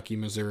UAB, Kentucky,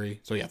 Missouri.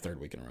 So 3rd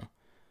week in a row.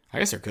 I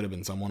guess there could have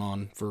been someone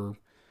on for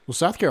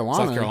South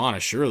Carolina. South Carolina,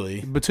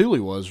 surely. Batuli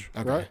was,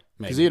 right?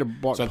 Because he had a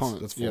block punt.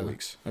 That's 4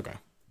 weeks. Okay.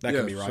 That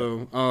could be right.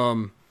 So,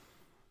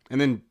 and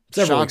then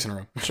several weeks in a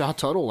row. Shy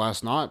Tuttle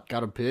last night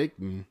got a pick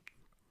and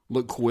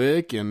looked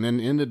quick, and then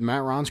ended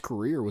Matt Ryan's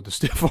career with a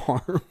stiff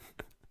arm.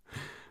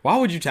 Why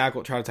would you try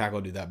to tackle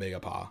a dude that big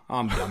up high?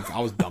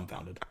 I was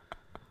dumbfounded.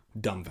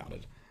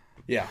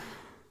 Yeah.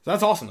 So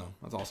that's awesome, though.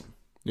 That's awesome.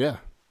 Yeah.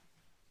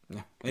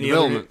 Any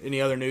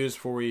other news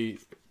before we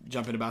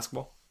jump into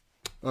basketball?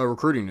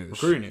 Recruiting news.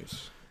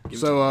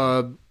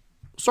 So,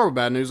 start with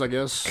bad news, I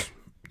guess,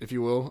 if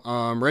you will.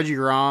 Reggie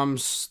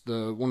Grimes,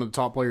 one of the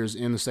top players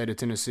in the state of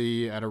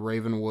Tennessee out of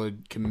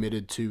Ravenwood,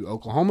 committed to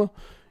Oklahoma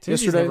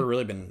Tennessee's yesterday. Never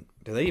really been.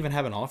 Do they even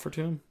have an offer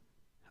to him?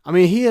 I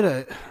mean, he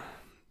had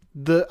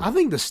I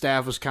think the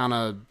staff was kind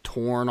of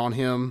torn on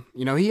him.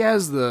 You know, he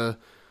has the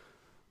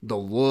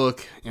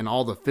look and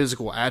all the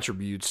physical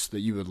attributes that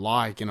you would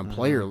like in a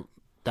player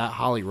that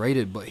highly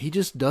rated, but he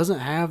just doesn't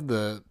have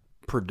the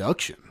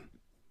production.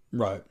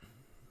 Right.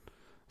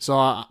 So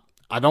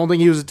I don't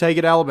think he was a take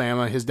at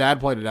Alabama. His dad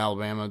played at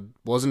Alabama.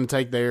 Wasn't a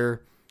take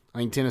there. I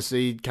think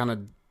Tennessee kind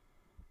of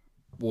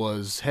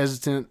was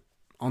hesitant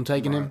on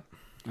taking him,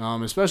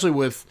 especially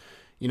with,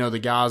 you know, the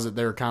guys that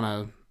they're kind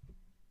of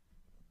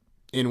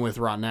in with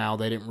right now.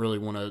 They didn't really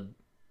want to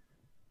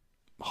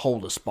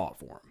hold a spot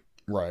for him.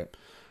 Right.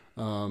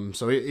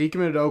 So he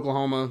committed to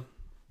Oklahoma.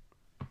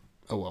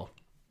 Oh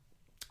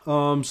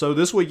well. So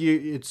this week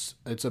it's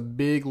a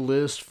big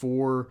list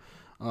for,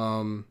 you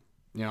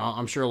know,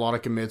 I'm sure a lot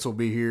of commits will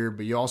be here,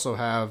 but you also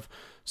have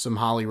some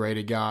highly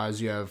rated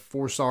guys. You have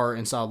 4-star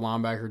inside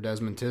linebacker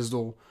Desmond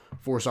Tisdale,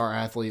 4-star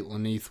athlete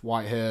Laneith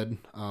Whitehead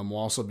will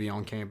also be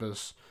on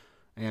campus,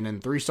 and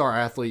then 3-star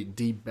athlete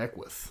D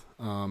Beckwith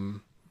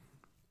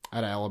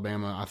at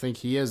Alabama. I think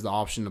he has the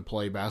option to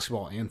play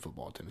basketball and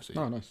football at Tennessee.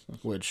 Oh, nice.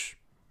 Which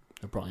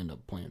he'll probably end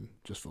up playing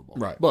just football.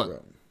 Right. But right.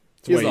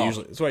 It's the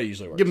way it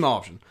usually works. give him the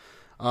option.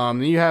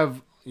 Then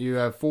you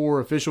have 4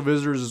 official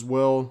visitors as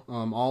well,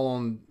 all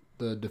on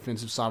the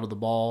defensive side of the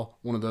ball.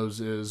 One of those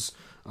is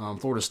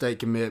Florida State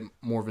commit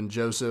Morvin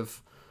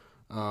Joseph.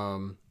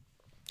 And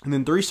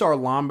then 3-star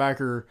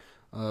linebacker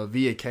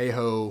Via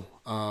Cajo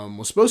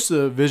was supposed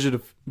to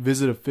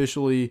visit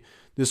officially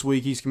this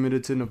week. He's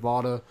committed to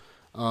Nevada.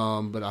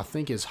 But I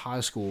think his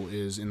high school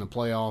is in the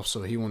playoffs,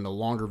 so he wanted a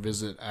longer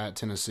visit at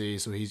Tennessee,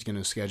 so he's going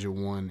to schedule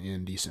one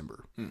in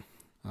December.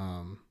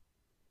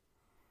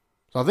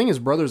 So I think his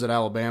brother's at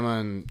Alabama,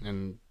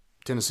 and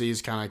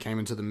Tennessee's kind of came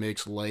into the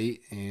mix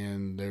late,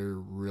 and they're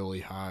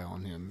really high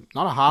on him.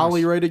 Not a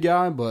highly rated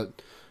guy,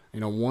 but you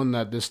know, one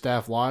that this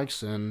staff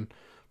likes. And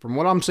from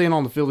what I'm seeing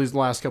on the field these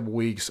last couple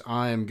weeks,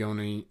 I'm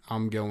going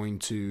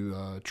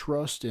to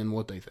trust in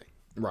what they think.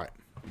 Right.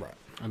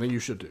 I think you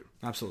should too.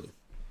 Absolutely.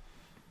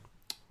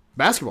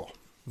 Basketball.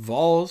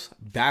 Vols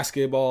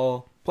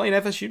basketball playing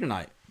FSU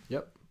tonight.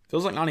 Yep.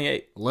 Feels like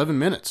 98. 11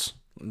 minutes.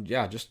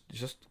 Yeah, just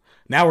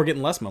now we're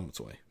getting less moments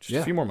away.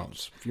 Just a few more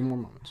moments.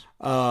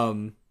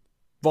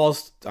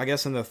 Vols, I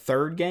guess, in the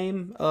third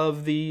game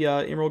of the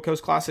Emerald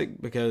Coast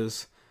Classic,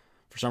 because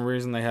for some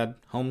reason they had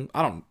home.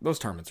 Those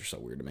tournaments are so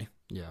weird to me.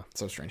 Yeah.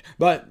 So strange.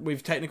 But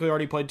we've technically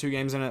already played 2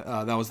 games in it.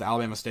 That was the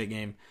Alabama State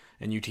game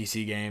and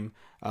UTC game.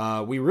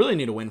 We really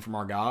need a win from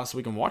our guys so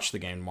we can watch the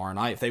game tomorrow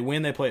night. If they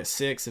win, they play at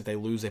 6. If they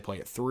lose, they play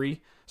at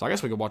 3. So I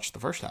guess we could watch the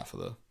first half of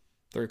the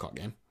 3 o'clock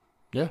game.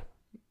 Yeah.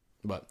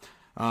 But,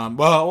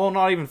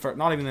 not even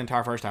the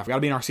entire first half. We got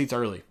to be in our seats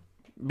early.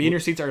 Be in your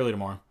seats early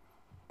tomorrow.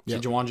 See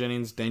Jawan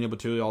Jennings, Daniel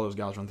Batuli, all those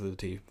guys run through the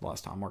tee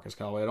last time. Marcus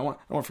Callaway. I don't want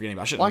to forget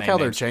anybody. I shouldn't like how name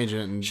they're names. changing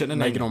it and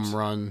Shouldn't have making named them names.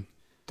 run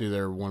through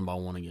their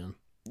 1-by-1 again.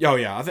 Oh,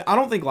 yeah. I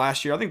don't think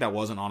last year, I think that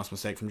was an honest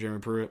mistake from Jeremy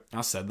Pruitt.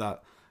 I said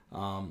that.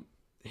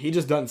 He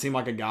just doesn't seem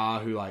like a guy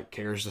who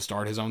cares to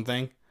start his own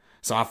thing.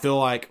 So I feel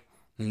like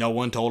no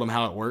one told him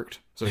how it worked.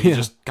 So he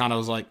just kind of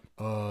was like,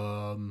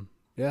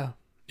 yeah.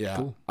 Yeah.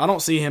 Cool. I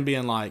don't see him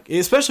being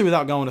especially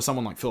without going to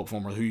someone like Philip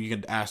Fulmer, who you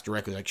could ask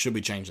directly, should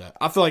we change that?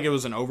 I feel like it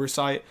was an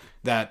oversight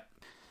that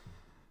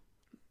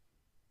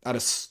at a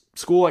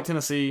school like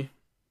Tennessee,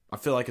 I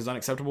feel like is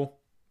unacceptable.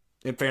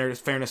 In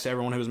fairness to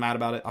everyone who was mad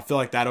about it, I feel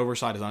like that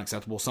oversight is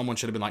unacceptable. Someone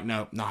should have been like,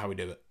 no, not how we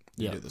do it.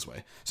 We do it this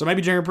way. So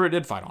maybe Jeremy Pruitt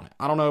did fight on it.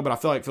 I don't know, but I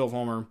feel like Phil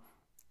Fulmer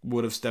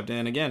would have stepped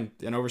in. Again,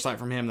 an oversight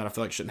from him that I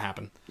feel like shouldn't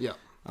happen. Yeah.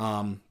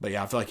 But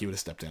yeah, I feel like he would have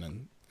stepped in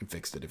and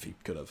fixed it if he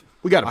could have.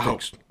 We got it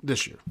fixed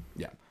this year.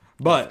 Yeah.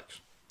 But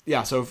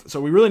yeah, so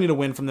we really need a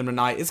win from them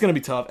tonight. It's going to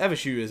be tough.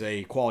 FSU is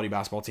a quality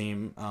basketball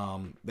team.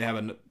 They have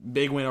a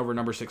big win over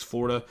number 6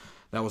 Florida.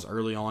 That was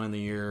early on in the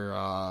year,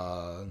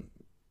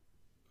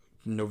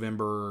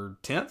 November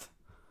 10th.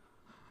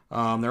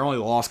 Their only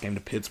loss came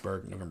to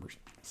Pittsburgh November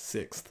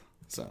 6th.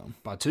 So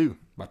By two.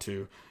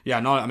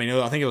 Yeah, no, I mean,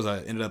 I think it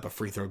ended up a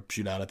free throw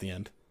shootout at the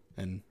end,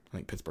 and I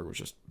think Pittsburgh was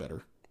just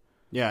better.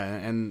 Yeah,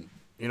 and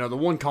you know the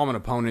one common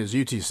opponent is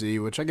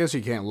UTC, which I guess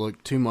you can't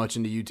look too much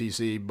into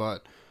UTC,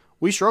 but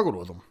we struggled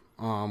with them.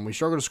 We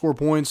struggled to score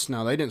points.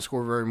 Now they didn't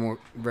score very many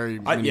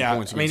points. I mean,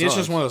 it's against just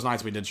us. one of those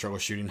nights we did struggle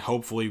shooting.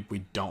 Hopefully, we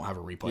don't have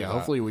a replay. Yeah, of that.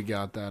 hopefully we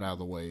got that out of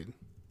the way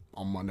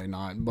on Monday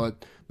night.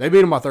 But they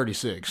beat them by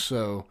 36.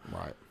 So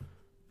Right.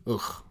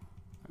 ugh.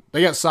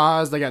 They got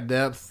size, they got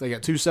depth, they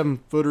got 2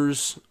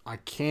 7-footers. I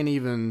can't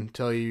even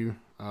tell you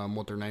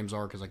what their names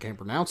are because I can't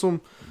pronounce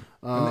them.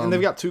 And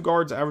they've got 2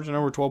 guards averaging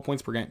over 12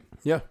 points per game.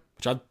 Yeah,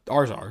 Which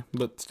ours are,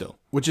 but still.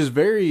 which is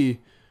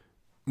very.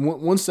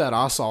 One stat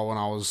I saw when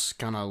I was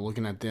kind of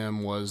looking at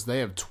them was they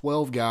have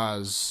 12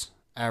 guys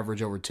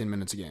average over 10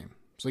 minutes a game.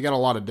 So they got a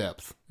lot of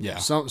depth. Yeah.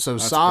 So That's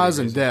size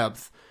pretty and crazy.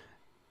 depth,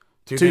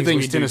 two we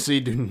things do- Tennessee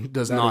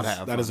does not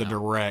have. That right is a now.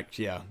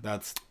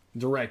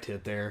 direct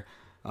hit there.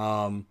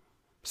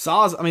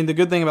 Saz, I mean, the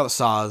good thing about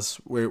Saz,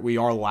 we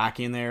are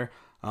lacking there.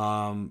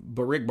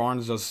 But Rick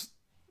Barnes just,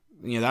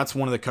 that's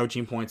one of the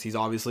coaching points he's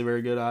obviously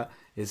very good at,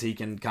 is he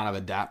can kind of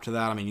adapt to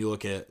that. I mean, you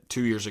look at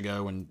 2 years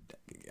ago when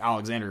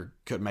Alexander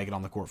couldn't make it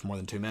on the court for more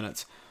than 2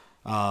 minutes.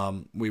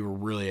 We were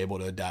really able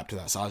to adapt to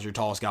that size. Your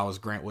tallest guy was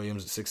Grant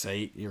Williams at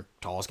 6'8". Your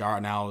tallest guy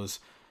right now is,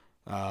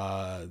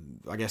 I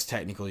guess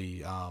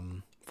technically,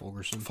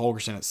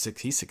 Fulgerson at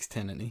 6. He's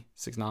 6'10", isn't he?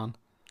 6'9".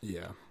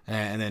 Yeah.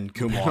 And then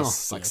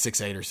Kumaw's like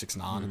 6'8" or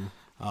 6'9".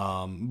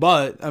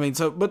 But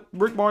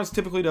Rick Barnes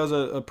typically does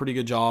a pretty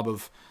good job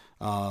of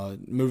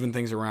moving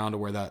things around to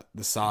where that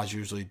the size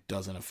usually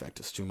doesn't affect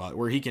us too much.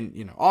 Where he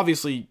can,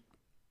 obviously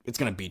it's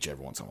going to beat you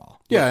every once in a while.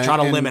 Yeah,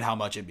 trying to limit how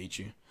much it beats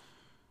you.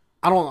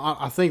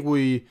 I think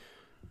we,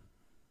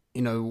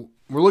 we're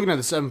looking at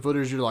the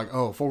 7-footers. You're like,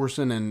 oh,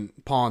 Fulgerson and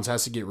Pons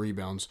has to get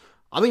rebounds.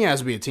 I think it has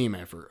to be a team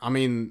effort. I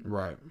mean,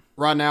 right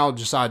now,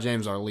 Josiah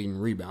James is our leading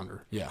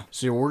rebounder. Yeah.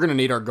 So we're going to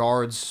need our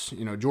guards.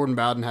 Jordan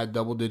Bowden had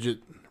double-digit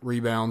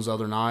rebounds the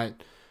other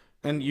night.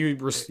 And you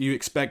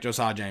expect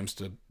Josiah James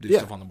to do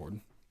stuff on the board.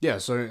 Yeah,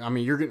 so, I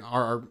mean,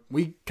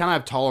 we kind of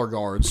have taller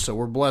guards, so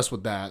we're blessed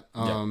with that.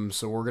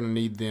 So we're going to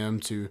need them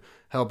to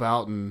help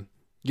out and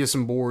get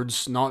some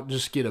boards, not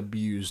just get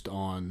abused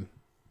on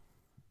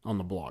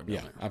the block.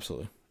 Yeah,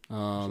 absolutely.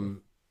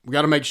 We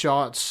got to make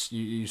shots.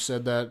 You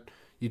said that.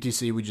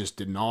 UTC, we just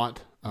did not.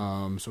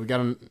 So we got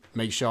to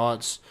make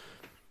shots.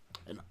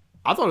 And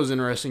I thought it was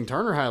interesting.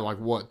 Turner had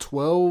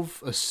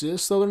 12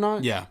 assists the other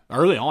night? Yeah,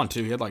 early on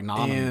too. He had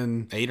 9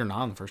 and 8 or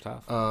 9 in the first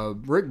half.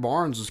 Rick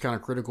Barnes was kind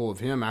of critical of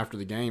him after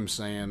the game,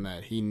 saying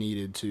that he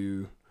needed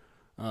to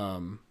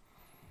find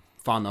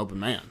the open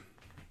man.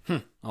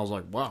 I was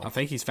like, wow. I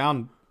think he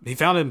found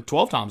him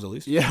 12 times at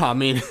least. Yeah, I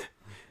mean,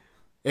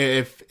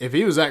 if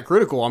he was that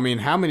critical, I mean,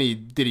 how many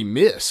did he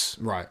miss?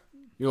 Right.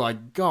 You're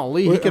like,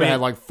 golly, he could have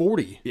had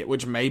 40. Yeah,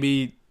 which may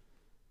be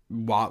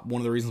one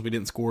of the reasons we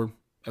didn't score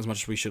as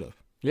much as we should have.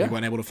 Yeah. We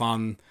weren't able to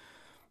find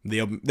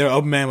the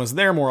open man was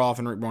there more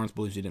often. Rick Barnes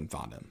believes he didn't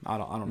find him. I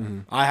don't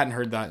know. I hadn't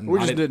heard that. We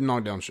just didn't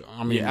knock down shot.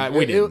 I mean,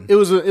 we didn't. It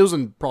was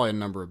probably a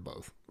number of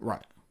both.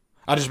 Right.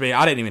 I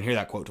didn't even hear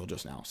that quote till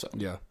just now. So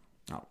yeah.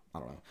 I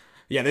don't know.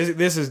 Yeah,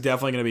 this is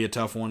definitely going to be a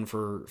tough one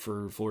for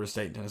Florida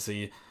State and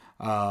Tennessee.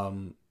 I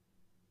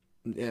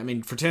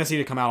mean, for Tennessee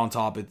to come out on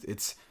top,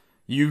 it's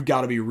you've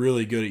got to be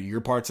really good at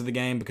your parts of the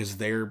game because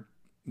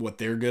what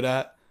they're good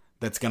at.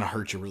 That's going to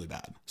hurt you really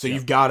bad. So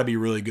you've got to be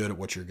really good at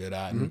what you're good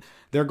at. And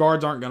their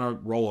guards aren't going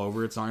to roll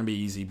over. It's not going to be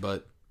easy,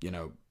 but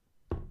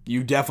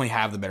you definitely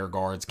have the better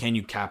guards. Can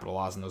you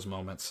capitalize in those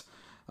moments?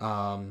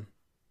 Got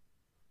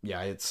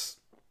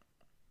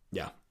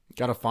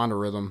to find a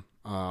rhythm.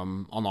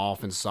 On the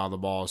offensive side of the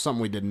ball.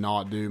 Something we did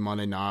not do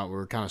Monday night. We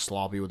were kind of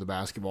sloppy with the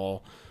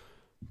basketball.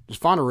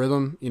 Just find a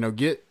rhythm.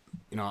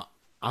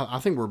 I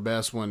think we're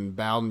best when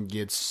Bowden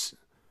gets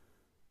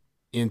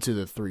into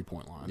the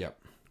 3-point line. Yep.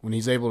 When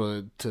he's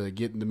able to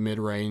get in the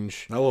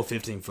mid-range. That little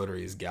 15-footer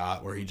he's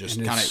got where he just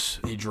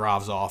he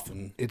drives off.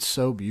 And it's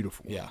so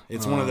beautiful. Yeah.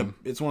 It's one of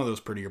those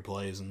prettier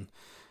plays. And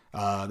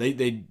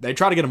they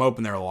try to get him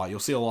open there a lot. You'll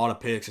see a lot of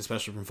picks,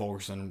 especially from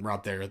Fulgerson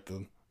right there at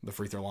the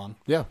free throw line.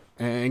 Yeah,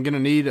 and going to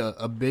need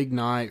a big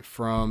night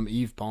from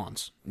Yves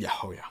Pons. Yeah,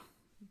 oh yeah.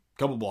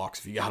 Couple blocks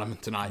if you got him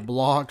tonight.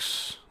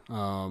 Blocks.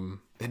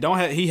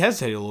 He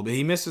hesitated a little bit.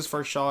 He missed his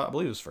first shot, I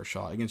believe his first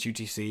shot against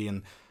UTC,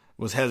 and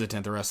was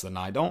hesitant the rest of the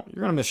night. You're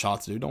going to miss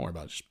shots, dude. Don't worry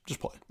about it. Just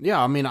play.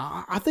 Yeah, I mean,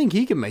 I think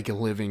he can make a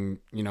living,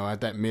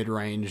 at that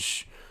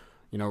mid-range,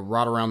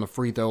 right around the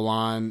free throw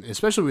line,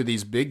 especially with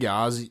these big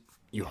guys.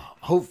 You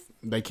hope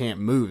they can't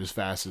move as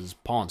fast as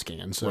Pons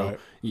can. So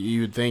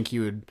you would think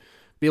he would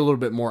be a little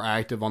bit more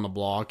active on the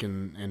block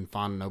and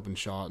find an open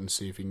shot and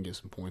see if he can get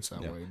some points that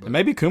way. But and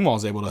maybe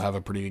Kumaw's able to have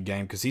a pretty good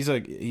game because he's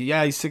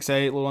 6'8",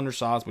 a little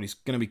undersized, but he's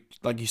going to be,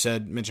 like you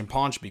mentioned,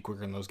 Pons should be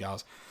quicker than those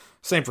guys.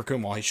 Same for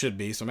Kumaw, he should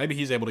be. So maybe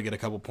he's able to get a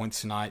couple points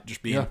tonight,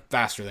 just being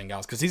faster than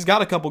guys because he's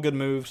got a couple good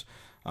moves.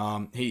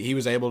 He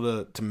was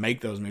able to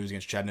make those moves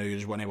against Chattanooga,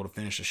 just wasn't able to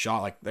finish the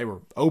shot. Like they were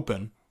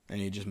open and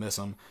he just missed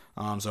them.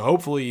 So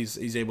hopefully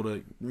he's able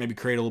to maybe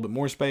create a little bit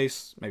more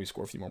space, maybe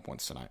score a few more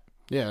points tonight.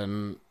 Yeah,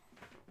 and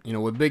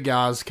with big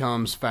guys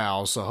comes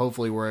fouls, so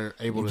hopefully we're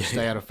able to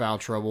stay out of foul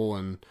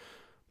trouble.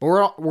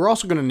 But we're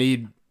also going to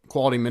need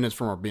quality minutes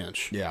from our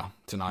bench. Yeah,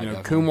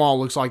 tonight. Kumaw's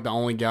looks like the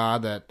only guy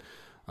that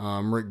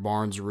Rick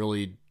Barnes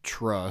really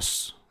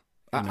trusts.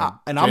 And Jalen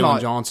I'm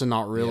not Johnson,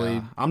 not really.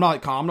 Yeah, I'm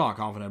not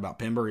confident about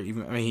Pember.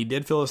 He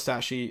did fill his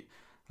stat sheet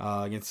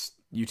against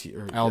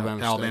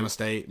Alabama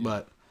State,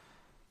 but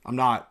I'm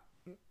not.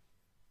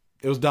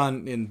 It was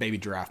done in baby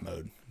draft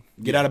mode.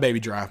 Get out of baby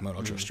draft mode.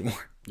 I'll trust you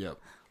more. Yep.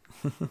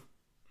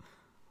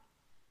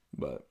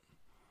 But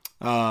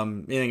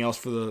anything else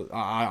for the?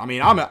 I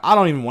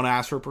don't even want to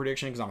ask for a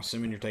prediction because I'm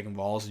assuming you're taking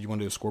Vols. Do you want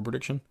to do a score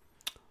prediction?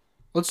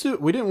 Let's do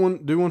it. We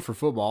didn't do one for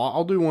football.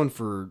 I'll do one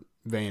for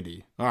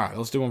Vandy. All right,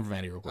 let's do one for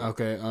Vandy real quick.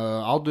 Okay,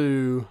 I'll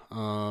do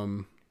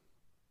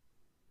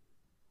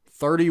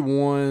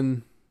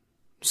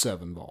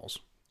 31-7 Vols.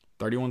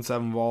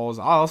 31-7 Vols.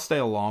 I'll stay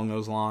along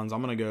those lines. I'm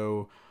gonna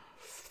go.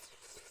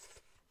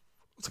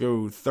 Let's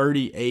go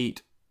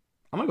 38.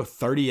 I'm gonna go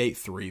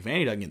 38-3.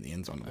 Vandy doesn't get in the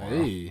end zone tomorrow.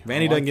 Hey,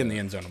 Vandy doesn't get in the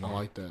end zone I tomorrow.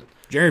 like that.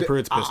 Jerry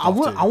Pruitt's pissed I off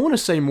want, too. I want to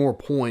say more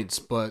points,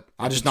 but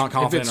I'm just not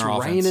confident if in our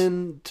it's offense.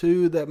 raining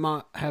too, that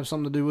might have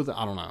something to do with it.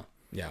 I don't know.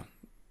 Yeah.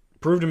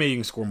 Prove to me you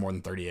can score more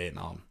than 38, and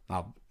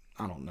I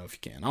don't know if you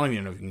can. I don't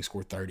even know if you can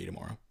score 30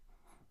 tomorrow.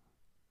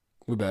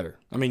 We better.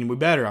 I mean, we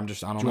better. I don't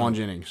Juwan know.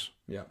 Jennings,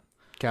 Yeah.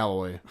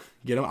 Callaway.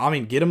 Get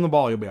him the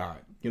ball. You'll be all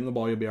right. Give him the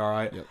ball. You'll be all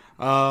right.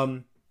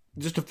 Yep.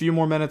 Just a few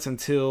more minutes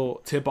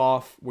until tip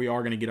off. We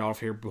are going to get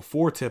off here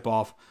before tip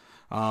off.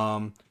 You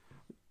want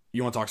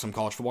to talk some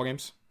college football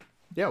games?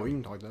 Yeah, we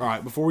can talk that. All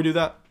right. Before we do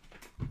that,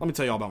 let me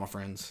tell you all about my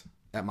friends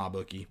at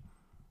MyBookie.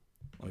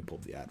 Let me pull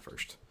up the ad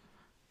first.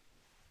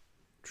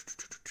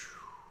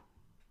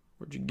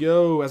 Where'd you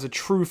go? As a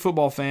true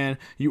football fan,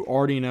 you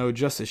already know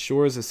just as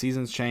sure as the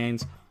seasons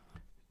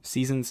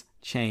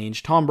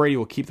change, Tom Brady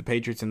will keep the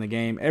Patriots in the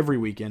game every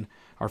weekend.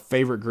 Our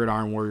favorite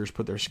gridiron warriors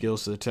put their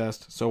skills to the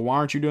test, so why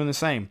aren't you doing the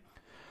same?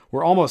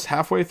 We're almost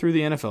halfway through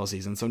the NFL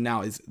season, so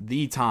now is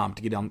the time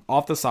to get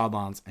off the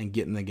sidelines and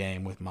get in the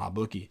game with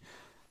MyBookie.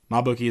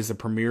 MyBookie is the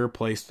premier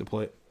place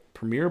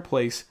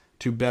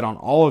to bet on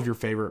all of your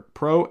favorite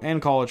pro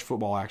and college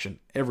football action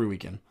every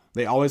weekend.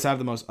 They always have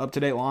the most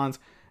up-to-date lines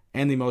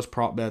and the most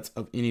prop bets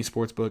of any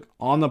sportsbook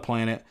on the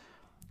planet.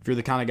 If you're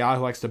the kind of guy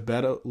who likes to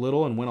bet a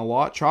little and win a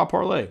lot, try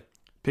parlay.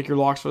 Pick your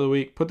locks for the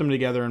week, put them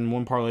together in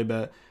one parlay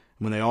bet,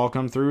 and when they all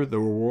come through, the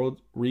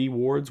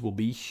rewards will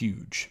be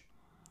huge.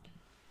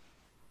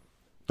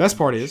 Best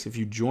part is, if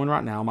you join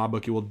right now,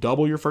 MyBookie will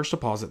double your first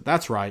deposit.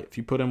 That's right. If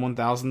you put in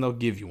 $1,000, they'll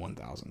give you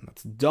 $1,000.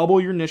 That's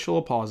double your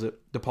initial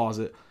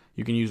deposit.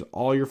 You can use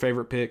all your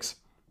favorite picks.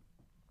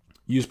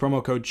 Use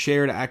promo code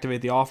SHARE to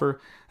activate the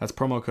offer. That's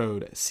promo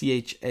code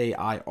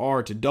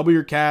CHAIR to double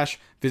your cash.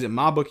 Visit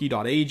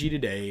mybookie.ag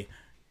today.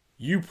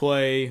 You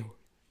play,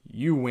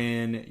 you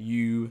win,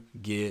 you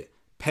get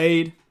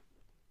paid.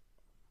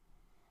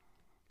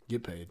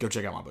 Get paid. Go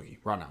check out MyBookie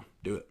right now.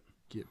 Do it.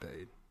 Get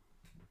paid.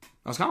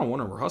 I was kind of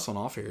wondering, we're hustling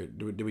off here.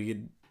 Do we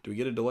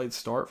get a delayed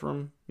start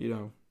from, is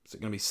it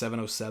going to be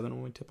 7:07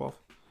 when we tip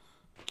off?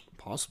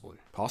 Possibly.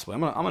 I'm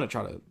gonna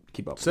try to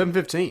keep up.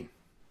 7:15.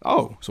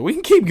 Oh, so we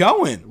can keep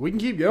going. We can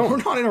keep going. We're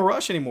not in a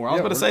rush anymore. I was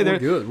Yeah, about to say we're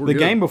good. We're the good.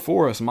 game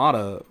before us might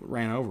have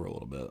ran over a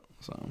little bit.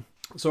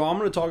 So I'm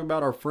going to talk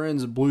about our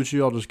friends at Blue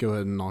Chew. I'll just go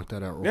ahead and knock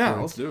that out real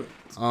quick. Let's do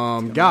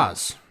it.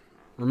 Guys,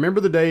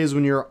 remember the days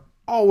when you're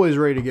always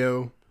ready to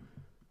go.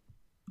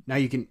 Now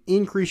you can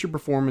increase your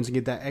performance and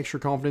get that extra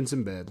confidence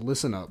in bed.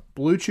 Listen up.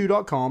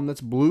 BlueChew.com,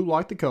 that's blue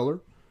like the color.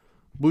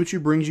 Blue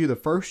Chew brings you the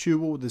first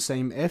chewable with the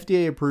same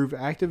FDA-approved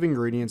active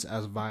ingredients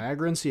as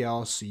Viagra and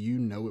Cialis, so you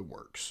know it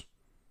works.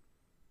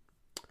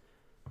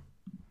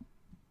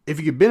 If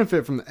you could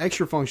benefit from the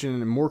extra function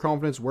and more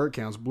confidence where it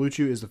counts, Blue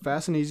Chew is the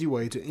fast and easy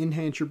way to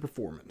enhance your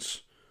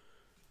performance.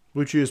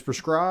 Blue Chew is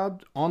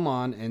prescribed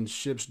online and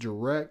ships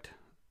direct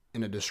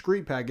in a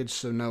discreet package,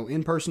 so no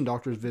in-person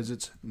doctor's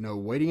visits, no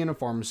waiting in a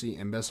pharmacy,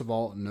 and best of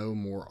all, no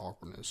more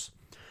awkwardness.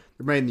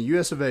 They're made in the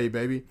US of A,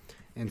 baby,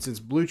 and since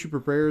Blue Chew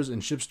prepares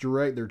and ships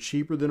direct, they're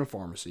cheaper than a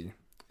pharmacy.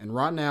 And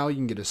right now, you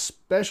can get a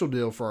special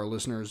deal for our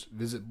listeners.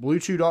 Visit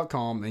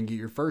BlueChew.com and get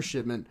your first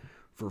shipment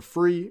for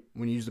free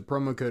when you use the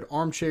promo code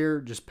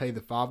ARMCHAIR. Just pay the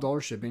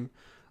 $5 shipping.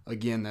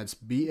 Again, that's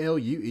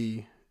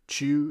BLUE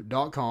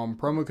chew.com,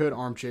 promo code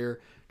ARMCHAIR.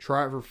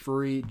 Try it for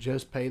free.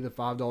 Just pay the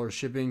 $5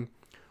 shipping.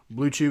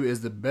 Blue Chew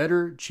is the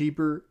better,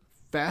 cheaper,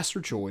 faster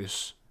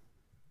choice.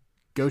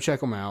 Go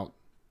check them out.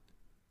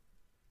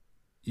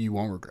 You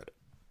won't regret it.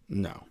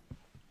 No.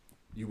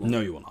 You won't.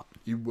 No, you will not.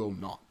 You will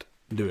not.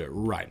 Do it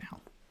right now.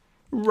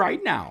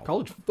 Right now.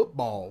 College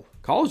football.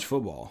 College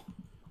football.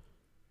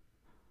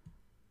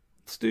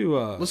 Let's do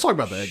Let's talk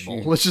about the Egg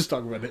Bowl. Let's just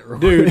talk about it real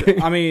dude,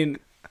 quick. I mean,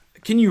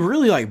 can you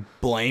really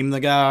blame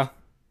the guy?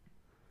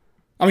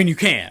 I mean, you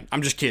can.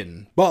 I'm just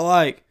kidding.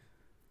 But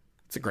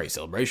it's a great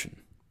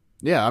celebration.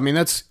 Yeah, I mean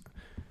that's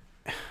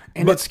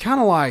and it's kind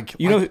of like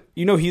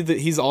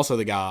he's also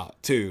the guy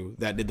too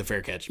that did the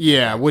fair catch.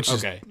 Yeah, which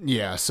okay. is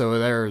yeah. So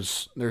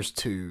there's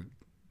two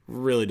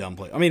really dumb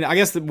plays. I mean, I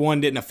guess the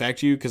one didn't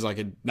affect you because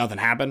nothing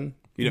happened.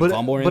 You didn't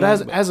fumble or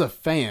anything. But as a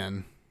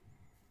fan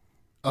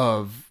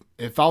of,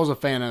 if I was a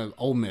fan of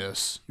Ole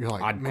Miss, you're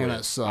like, man,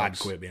 that sucks. I'd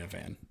quit being a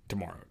fan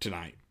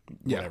tonight,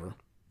 whatever.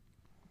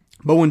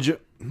 But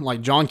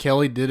when John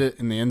Kelly did it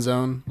in the end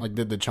zone,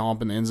 did the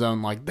chomp in the end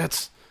zone,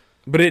 that's.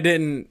 But it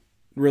didn't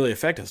really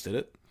affect us, did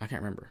it? I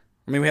can't remember.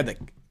 I mean, we had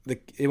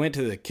it went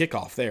to the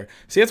kickoff there.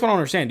 See, that's what I don't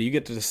understand. Do you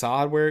get to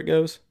decide where it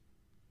goes?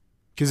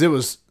 Because it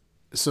was,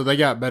 so they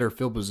got better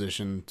field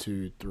position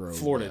to throw.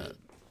 Florida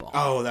that ball.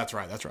 Oh, that's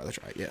right.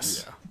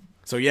 Yes. Yeah.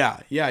 So yeah,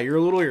 you're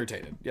a little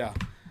irritated. Yeah.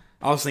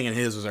 I was thinking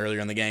his was earlier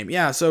in the game.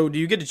 Yeah. So do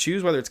you get to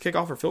choose whether it's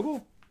kickoff or field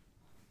goal?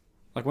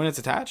 When it's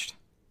attached,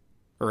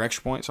 or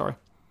extra point? Sorry.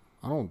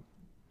 I don't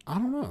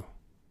know.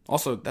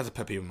 Also, that's a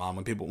pet peeve of mine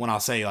when I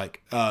say the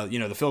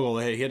field goal,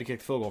 he had to kick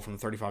the field goal from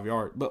the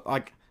 35-yard. But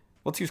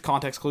let's use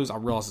context clues. I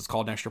realize it's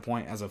called an extra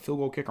point. As a field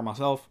goal kicker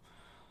myself,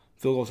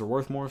 field goals are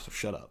worth more, so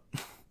shut up.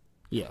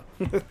 Yeah.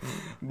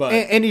 But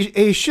And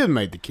he should have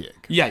made the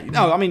kick. yeah,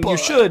 no, I mean you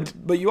should,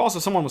 but you also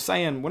someone was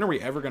saying, when are we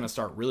ever going to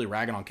start really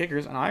ragging on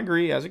kickers? And I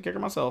agree as a kicker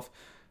myself,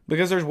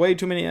 because there's way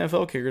too many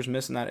NFL kickers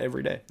missing that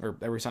every day or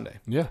every Sunday.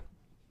 Yeah.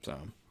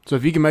 So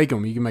if you can make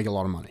them, you can make a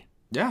lot of money.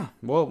 yeah,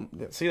 well,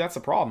 see, that's the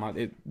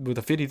problem. With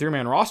a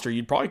 53-man roster,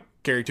 you'd probably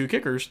carry 2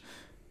 kickers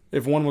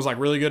if one was like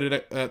really good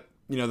at that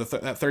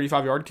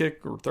 35-yard kick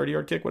or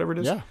 30-yard kick, whatever it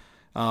is. Yeah.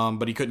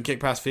 But he couldn't kick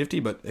past 50.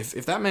 But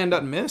if that man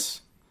doesn't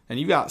miss and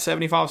you've got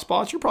 75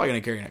 spots, you're probably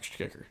going to carry an extra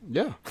kicker.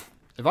 Yeah.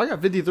 If I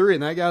got 53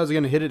 and that guy's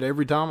going to hit it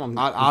every time,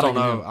 I don't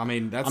know. Him. I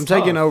mean, that's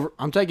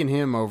I'm taking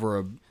him over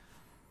a.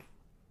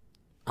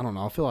 I don't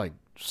know. I feel like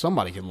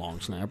somebody can long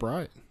snap,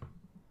 right?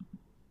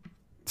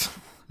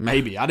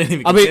 Maybe. I didn't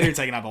even consider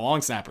taking out the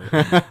long snapper.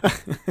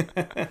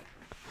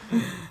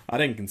 I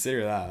didn't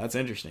consider that. That's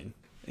interesting.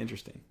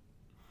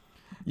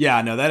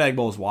 Yeah, no, that Egg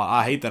Bowl is wild.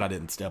 I hate that I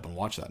didn't step and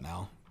watch that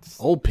now.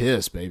 Old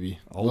Piss, baby.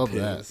 Love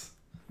Piss.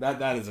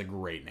 That is a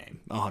great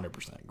name.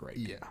 100% great.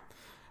 Yeah.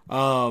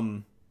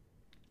 More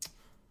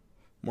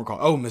call.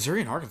 Oh, Missouri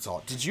and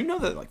Arkansas. Did you know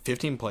that like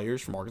 15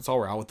 players from Arkansas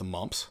were out with the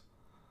mumps?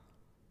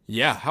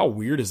 Yeah, how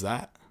weird is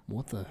that?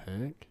 What the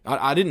heck?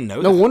 I didn't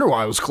know that. No wonder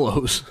why it was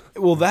close.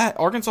 Well, that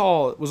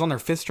Arkansas was on their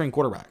 5th string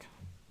quarterback.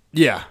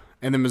 Yeah.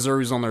 And then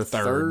Missouri's on their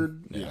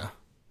third. Yeah.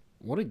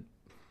 What a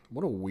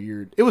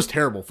weird. It was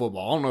terrible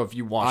football. I don't know if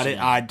you watched it.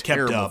 I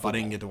kept up. Football. I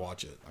didn't get to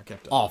watch it. I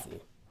kept up.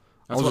 Awful.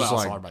 That's I was what just I saw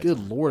like, everybody good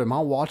saying. Lord, am I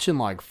watching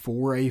like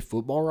 4A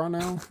football right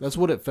now? That's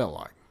what it felt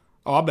like.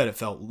 Oh, I bet it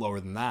felt lower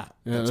than that.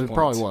 Yeah, it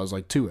probably was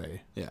like 2A.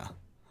 Yeah.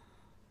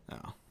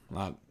 No,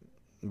 not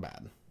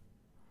bad.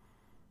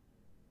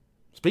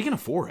 Speaking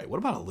of 4A, what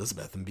about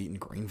Elizabeth and beating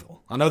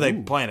Greenville? I know they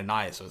play in a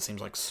night, so it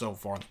seems like so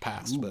far in the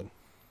past, but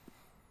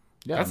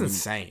Yeah, that's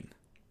insane.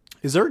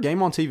 Is there a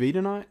game on TV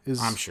tonight?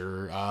 I'm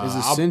sure. Is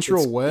it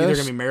Central West? Either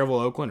going to be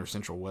Maryville, Oakland, or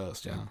Central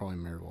West. Yeah, Probably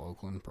Maryville,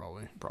 Oakland,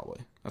 probably. That's Yeah,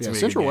 gonna be a good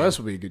Central game. West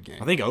would be a good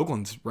game. I think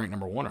Oakland's ranked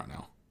number 1 right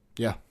now.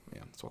 Yeah.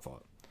 Yeah, that's what I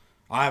thought.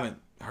 I haven't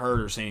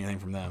heard or seen anything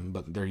from them,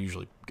 but they're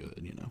usually good,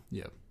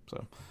 Yeah.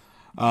 So,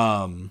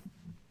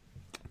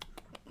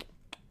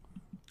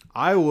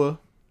 Iowa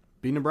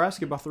beat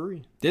Nebraska by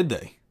 3. did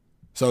they?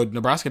 So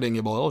Nebraska didn't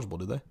get bowl eligible,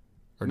 did they?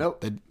 Or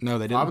Nope. They didn't.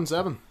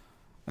 5-7.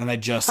 And they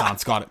just signed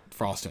Scott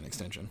Frost to an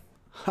extension.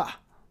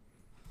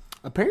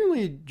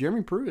 Apparently,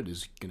 Jeremy Pruitt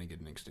is going to get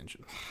an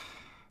extension.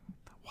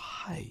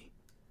 Why?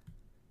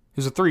 It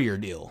was a 3-year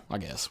deal, I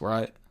guess,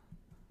 right?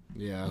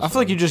 Yeah. I feel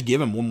like you just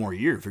give him one more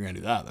year if you're going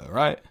to do that, though,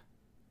 right?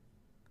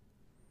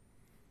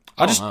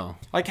 I don't know.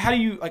 Like, how do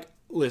you, like,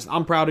 listen,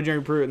 I'm proud of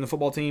Jeremy Pruitt and the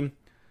football team,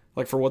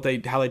 like, for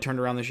how they turned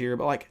around this year,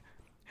 but, like,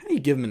 how do you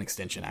give him an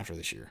extension after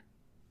this year?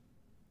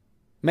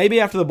 Maybe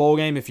after the bowl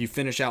game, if you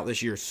finish out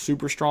this year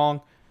super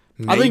strong.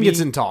 I think it's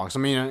in talks. I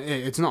mean,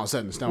 it's not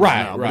set in stone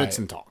Right, now, right. but it's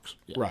in talks.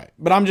 Yeah. Right.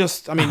 But I'm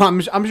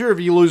sure if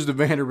you lose to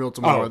Vanderbilt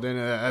tomorrow, then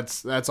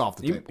that's off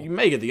the table. you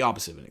may get the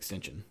opposite of an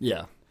extension.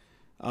 Yeah.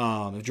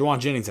 If Juwan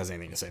Jennings has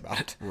anything to say about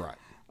it. Right.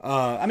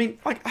 I mean,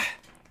 like,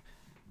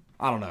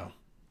 I don't know.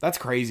 That's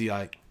crazy.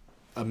 Like,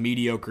 a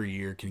mediocre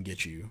year can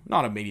get you.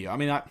 Not a mediocre. I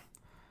mean,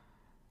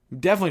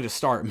 definitely to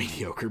start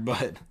mediocre,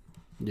 but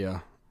Yeah.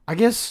 I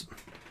guess.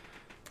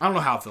 I don't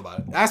know how I feel about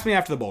it. Ask me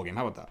after the bowl game.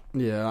 How about that?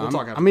 Yeah. We'll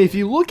talk after I mean, if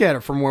you look at it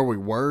from where we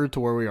were to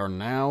where we are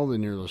now,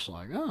 then you're just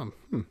like, oh,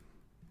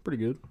 pretty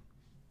good.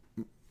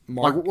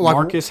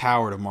 Marcus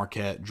Howard of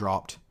Marquette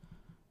dropped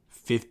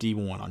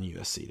 51 on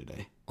USC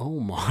today. Oh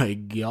my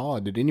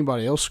God! Did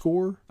anybody else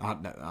score?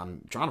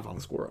 I'm trying to find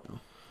the score right now.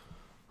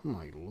 Oh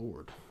my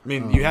Lord! I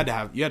mean, you had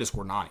to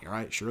score 90,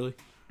 right? Surely.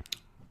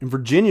 In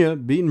Virginia,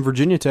 beating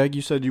Virginia Tech,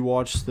 you said you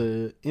watched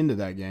the end of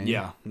that game.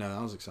 Yeah, no,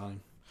 that was exciting.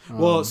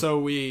 Well, so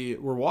we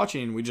were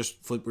watching. We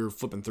were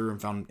flipping through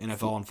and found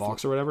NFL on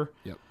Fox or whatever.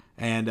 Yep.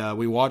 And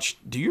we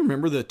watched. Do you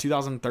remember the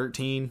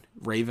 2013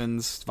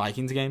 Ravens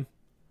Vikings game?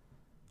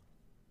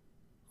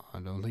 I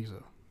don't think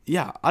so.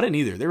 Yeah, I didn't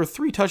either. There were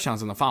 3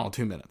 touchdowns in the final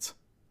 2 minutes.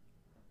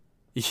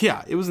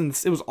 Yeah, it was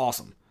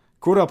awesome.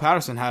 Cordell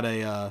Patterson had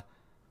a.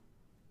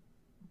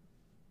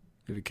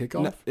 Did it kick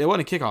off? No, it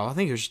wasn't a kickoff. I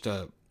think it was just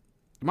it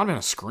might have been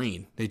a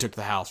screen that he took to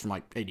the house from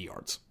like 80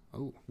 yards.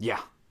 Oh. Yeah.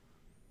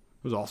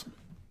 It was awesome.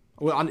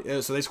 Well,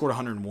 so they scored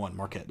 101.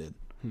 Marquette did.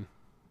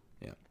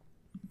 Yeah.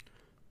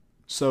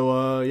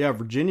 So,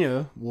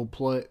 Virginia will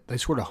play. They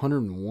scored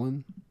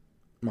 101.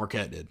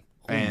 Marquette did.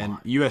 And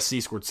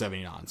USC scored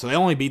 79. So they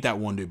only beat that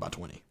one dude by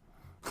 20.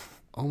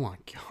 Oh, my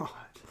God.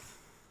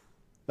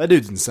 That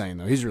dude's insane,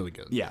 though. He's really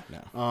good. Yeah,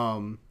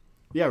 no.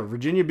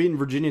 Virginia beating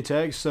Virginia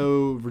Tech.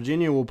 So,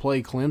 Virginia will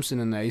play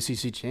Clemson in the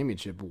ACC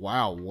Championship.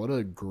 Wow, what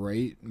a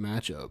great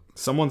matchup.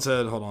 Someone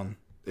said, hold on.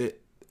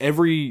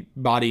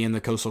 Everybody in the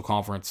Coastal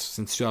Conference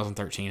since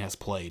 2013 has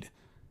played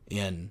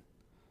in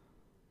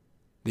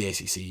the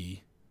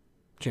ACC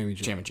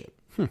Championship.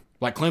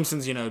 Like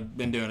Clemson's,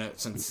 been doing it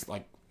since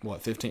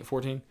 15,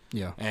 14?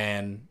 Yeah.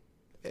 And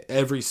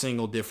every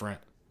single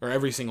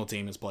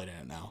team has played in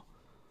it now.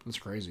 That's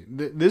crazy.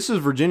 This is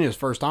Virginia's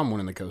first time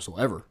winning the Coastal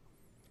ever.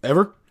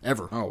 Ever?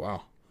 Ever. Oh,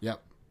 wow.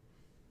 Yep.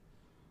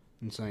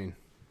 Insane.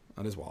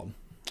 That is wild.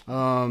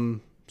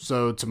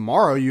 So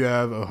tomorrow you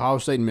have Ohio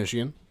State and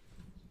Michigan.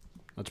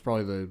 That's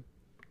probably the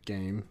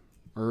game.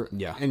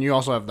 Yeah. And you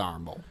also have the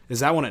Iron Bowl. Is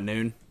that one at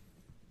noon?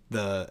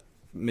 The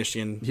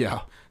Michigan.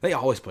 Yeah. They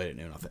always play at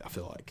noon. I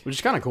feel like. Which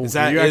is kind of cool. Is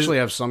that- you is- actually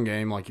have some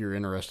game like you're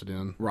interested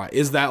in. Right.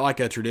 Is that like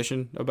a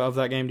tradition above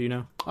that game? Do you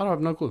know? I don't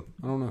have no clue.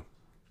 I don't know.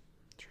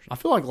 I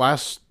feel like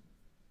last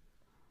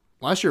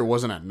year it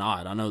wasn't at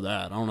night. I know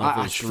that. I don't know if it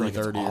I was feel like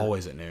it's 3:30.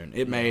 always at noon.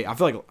 It may. I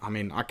feel like. I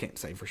mean, I can't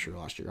say for sure.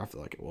 Last year, I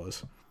feel like it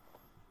was.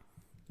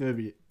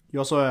 Maybe. You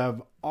also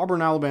have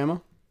Auburn,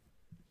 Alabama.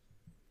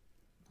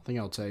 I think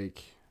I'll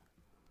take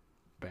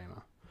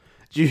Bama.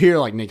 Did you hear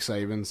like Nick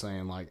Saban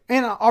saying like,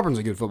 and Auburn's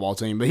a good football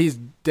team, but he's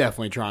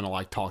definitely trying to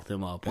like talk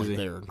them up like he?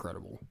 they're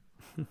incredible.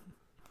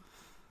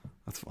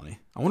 That's funny.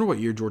 I wonder what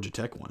year Georgia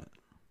Tech won it.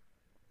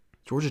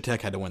 Georgia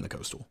Tech had to win the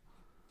Coastal.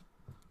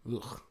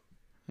 Ugh.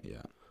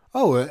 Yeah.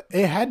 Oh,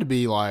 it had to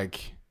be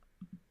like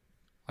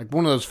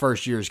one of those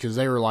first years because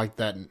they were like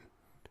that.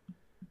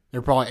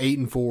 They're probably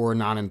 8-4,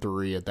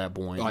 9-3 at that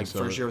point. Like So,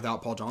 first year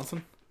without Paul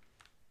Johnson,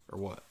 or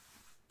what?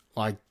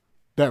 like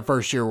that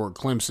first year where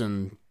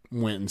Clemson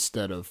went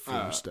instead of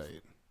Florida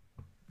State.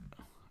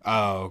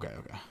 Oh, okay.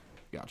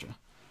 Gotcha.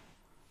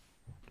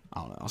 I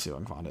don't know. I'll see if I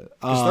can find it.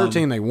 Because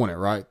 13 they won it,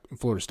 right?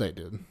 Florida State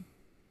did.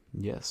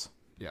 Yes.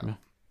 Yeah.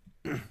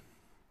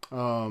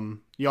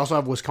 You also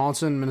have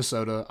Wisconsin,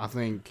 Minnesota. I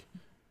think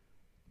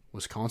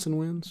Wisconsin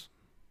wins.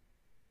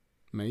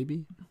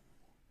 Maybe.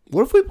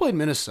 What if we played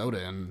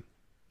Minnesota and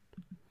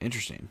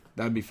Interesting.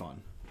 That'd be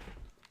fun.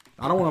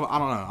 I don't want to. I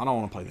don't know. I don't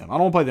want to play them. I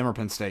don't want to play them or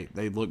Penn State.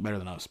 They look better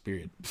than us.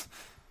 Period.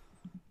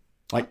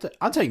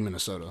 I'd take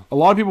Minnesota. A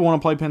lot of people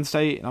want to play Penn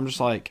State, and I'm just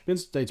like, Penn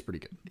State's pretty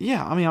good.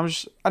 yeah. I mean,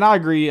 and I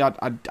agree.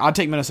 I'd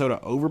take Minnesota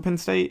over Penn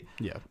State.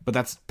 Yeah. But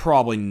that's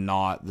probably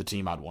not the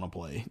team I'd want to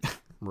play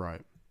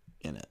Right.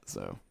 in it.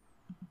 So,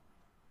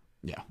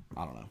 yeah,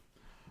 I don't know.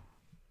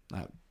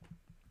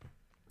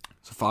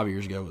 So 5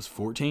 years ago it was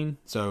 14.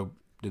 So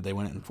did they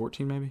win it in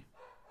 14 maybe?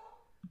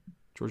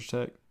 Georgia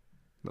Tech?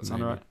 Does that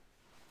sound Maybe.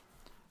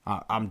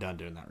 right? I'm done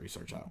doing that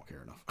research. I don't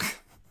care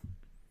enough.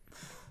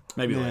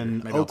 Maybe later.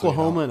 And Maybe I'll tell you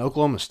Oklahoma how. and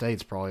Oklahoma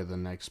State's probably the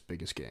next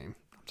biggest game.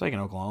 I'm taking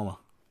Oklahoma.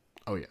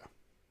 Oh, yeah.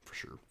 For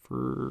sure.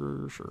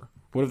 For sure.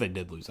 What if they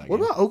did lose that What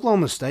game? about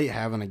Oklahoma State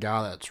having a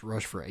guy that's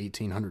rushed for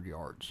 1,800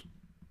 yards?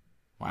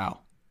 Wow.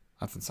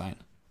 That's insane.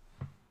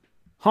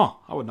 Huh.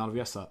 I would not have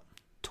guessed that.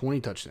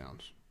 20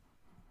 touchdowns.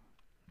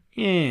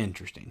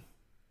 Interesting.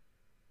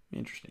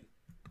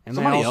 And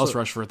Somebody they also, else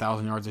rushed for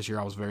 1,000 yards this year.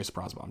 I was very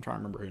surprised about. I'm trying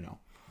to remember who now.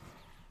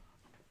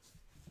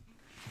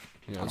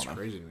 Yeah, that's don't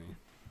know. crazy to me.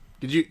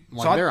 Did you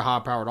like? So they're a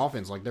high-powered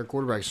offense. Like their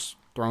quarterback's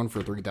thrown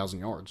for 3,000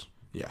 yards.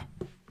 Yeah.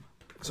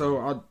 So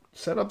I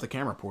set up the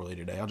camera poorly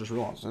today. I just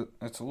realized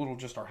it's a little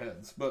just our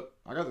heads. But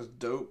I got this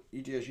dope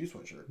ETSU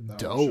sweatshirt that I want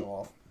to Dope. show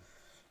off.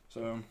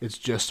 So It's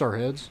just our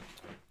heads.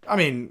 I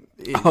mean,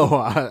 Oh,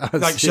 I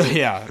like see it.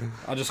 yeah,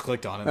 I just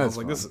clicked on it. And I was That's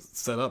like, this is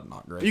set up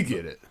not great. You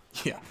get it.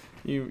 Yeah,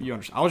 you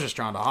understand. I was just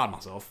trying to hide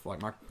myself. Like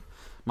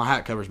my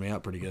hat covers me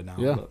up pretty good now.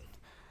 Yeah.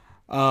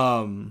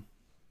 But,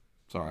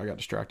 sorry, I got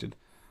distracted.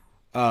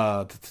 I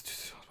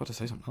was about to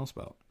say something else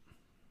about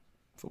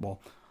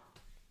football.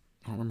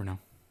 I don't remember now.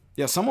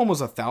 Yeah, someone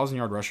was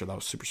 1,000-yard rusher that I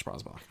was super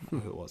surprised by. I don't know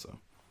who it was though.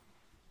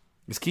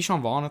 Is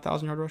Keyshawn Vaughn a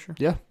 1,000-yard rusher?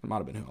 Yeah, It might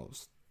have been who I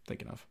was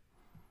thinking of.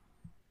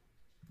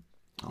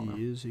 I don't know.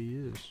 he is. He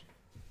is.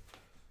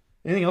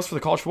 Anything else for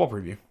the college football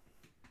preview?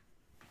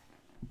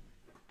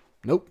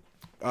 Nope.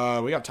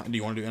 We got time. Do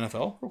you want to do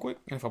NFL real quick?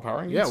 NFL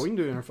power rankings? Yeah, we can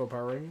do NFL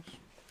power ratings.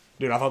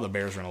 Dude, I thought the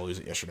Bears were going to lose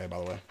it yesterday, by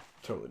the way.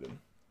 Totally did.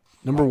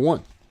 Number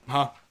one.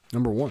 Huh?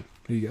 Number one.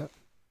 Who you got?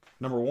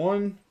 Number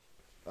one,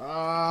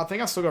 I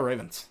think I still go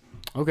Ravens.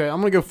 Okay, I'm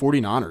gonna go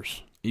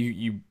 49ers.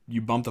 You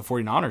bumped the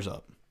 49ers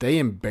up. They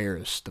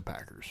embarrassed the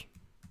Packers.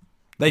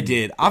 They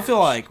did. I feel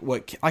like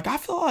I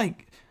feel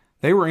like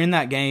they were in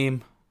that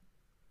game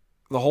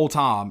the whole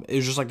time. It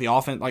was just like the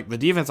offense, like the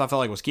defense I felt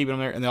like was keeping them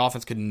there, and the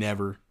offense could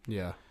never.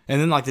 Yeah. And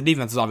then like the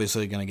defense is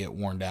obviously going to get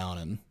worn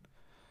down,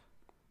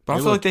 but I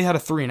feel like they had a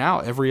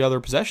 3-and-out every other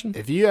possession.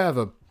 If you have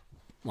a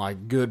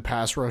good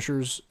pass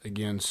rushers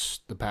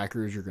against the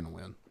Packers, you're gonna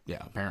win. Yeah,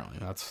 apparently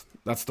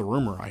that's the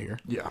rumor I hear.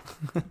 Yeah.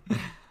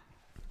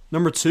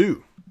 Number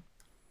two.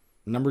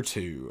 Number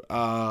two,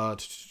 I'll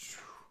go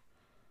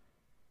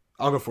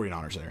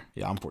 49ers there.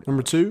 Yeah, I'm 49ers.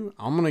 Number two,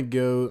 I'm gonna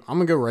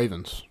go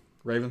Ravens.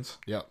 Ravens.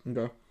 Yep.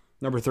 Okay.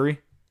 Number three.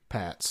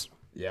 Pats.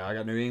 Yeah, I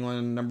got New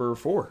England. Number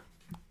four.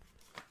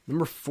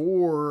 Number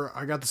four,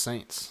 I got the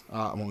Saints.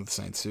 I'm on with the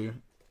Saints too.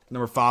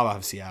 Number five, I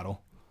have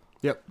Seattle.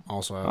 Yep.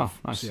 Also have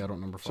nice. Seattle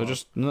at number 5. So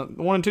just 1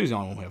 and 2 is the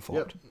only one we have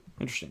flipped. Yep.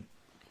 Interesting.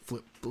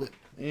 flip.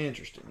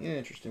 Interesting.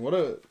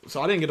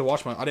 So I didn't get to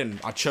watch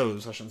I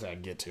chose. I shouldn't say I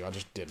get to. I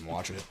just didn't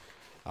watch it.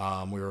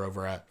 We were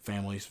over at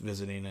families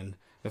visiting, and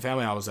the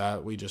family I was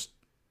at, we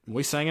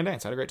sang and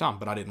danced, had a great time.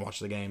 But I didn't watch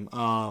the game.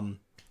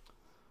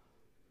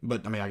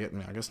 But I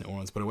guess New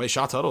Orleans put away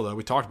shot total though.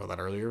 We talked about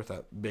that earlier with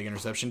that big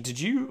interception.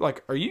 Did you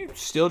are you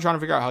still trying to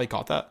figure out how he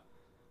caught that?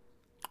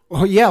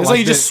 Well, yeah, It's like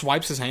he just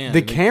swipes his hand.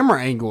 the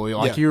camera angle.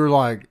 Yeah. You were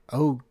like,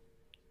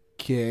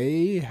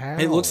 Okay, how?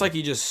 It looks like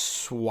he just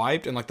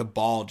swiped and like the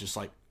ball just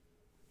like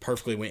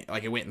perfectly went,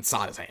 like it went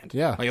inside his hand.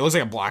 Yeah. Like it looks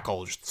like a black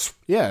hole. Just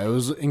Yeah, it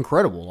was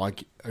incredible.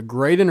 Like a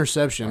great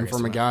interception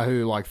from a guy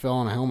who like fell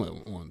on a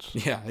helmet once.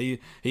 yeah, he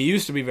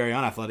used to be very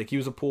unathletic. He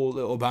was a poor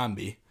little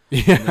Bambi.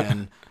 Yeah. And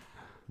then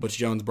Butch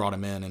Jones brought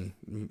him in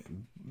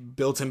and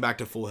built him back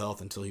to full health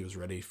until he was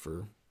ready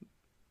for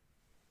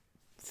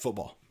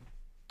football.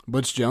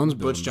 Butch Jones.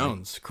 Butch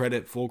Jones.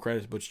 Full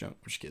credit to Butch Jones.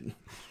 I'm just kidding.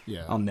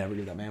 Yeah. I'll never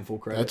give that man full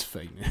credit. That's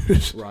fake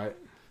news. right.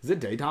 Is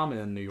it daytime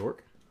in New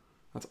York?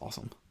 That's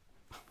awesome.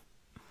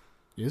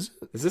 Is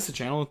it? Is this the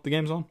channel the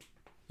game's on?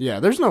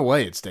 Yeah, there's no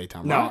way it's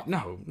daytime. No, right?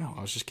 no.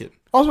 I was just kidding.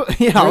 I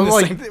was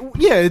like, the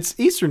yeah, it's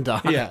Eastern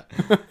time. Yeah.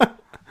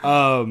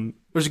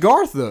 There's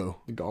Garth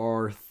though.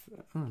 Garth.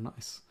 Oh,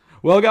 nice.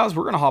 Well, guys,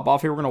 we're gonna hop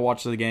off here. We're gonna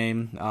watch the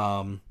game.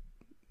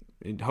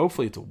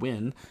 Hopefully it's a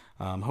win.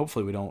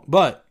 Hopefully we don't.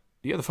 But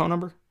do you have the phone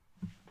number?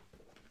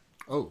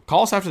 Oh,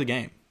 Call us after the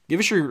game. Give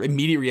us your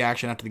immediate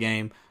reaction after the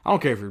game. I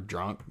don't care if you're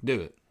drunk. Do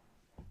it.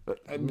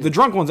 The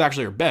drunk ones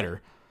actually are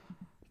better.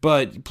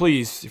 But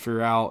please, if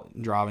you're out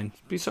and driving,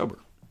 be sober.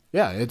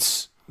 yeah.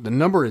 The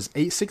number is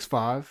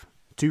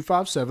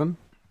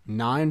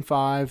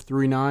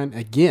 865-257-9539.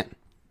 Again,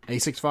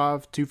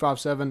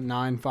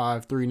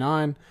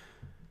 865-257-9539.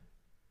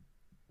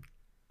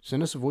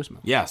 Send us a voicemail.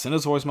 Yeah, send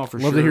us a voicemail for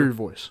sure. Love to hear your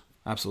voice.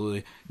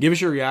 Absolutely. Give us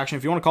your reaction.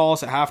 If you want to call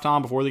us at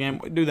halftime before the game,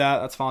 do that.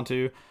 That's fine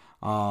too.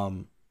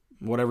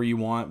 Whatever you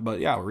want. But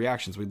yeah,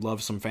 reactions. We'd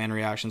love some fan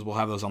reactions. We'll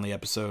have those on the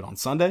episode on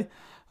Sunday.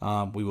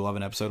 We will have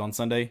an episode on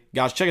Sunday.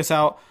 Guys, check us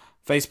out.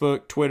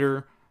 Facebook,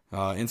 Twitter,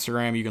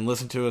 Instagram. You can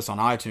listen to us on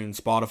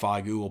iTunes,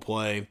 Spotify, Google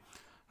Play,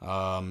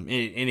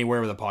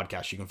 anywhere with a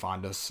podcast you can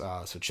find us.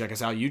 So check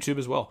us out. YouTube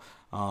as well.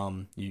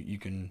 You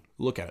can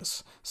look at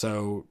us.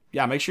 So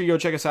yeah, make sure you go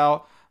check us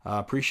out.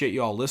 Appreciate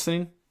you all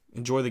listening.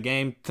 Enjoy the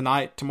game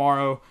tonight,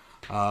 tomorrow.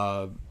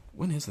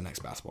 When is the next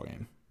basketball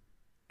game?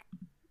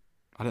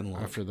 I didn't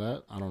look. After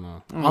that, I don't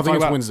know. We'll I think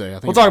it's about, Wednesday.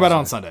 We'll talk about it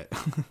on Sunday.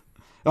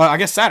 I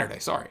guess Saturday.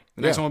 Sorry.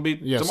 The next one will be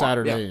tomorrow.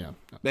 Saturday.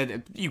 Yeah.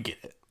 You get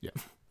it. Yeah.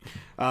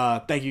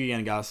 Thank you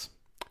again, guys.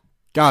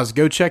 Guys,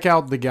 go check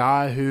out the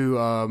guy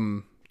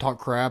who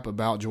talked crap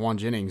about Juwan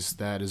Jennings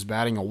that is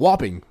batting a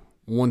whopping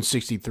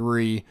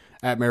 163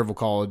 at Maryville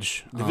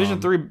College.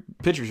 Division III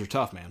pitchers are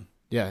tough, man.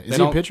 Yeah. Is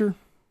he a pitcher?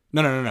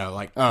 No.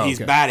 Like he's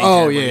okay. batting.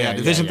 Oh, terribly. yeah.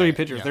 Division III yeah.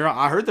 pitchers.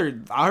 I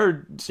heard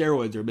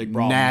steroids are a big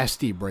problem.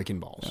 Nasty breaking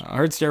balls. I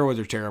heard steroids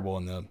are terrible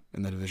in the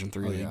Division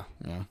III league. Yeah.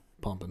 Yeah.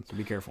 Pumping. So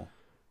be careful.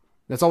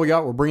 That's all we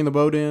got. We're bringing the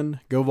boat in.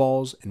 Go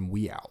Vols, and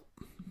we out.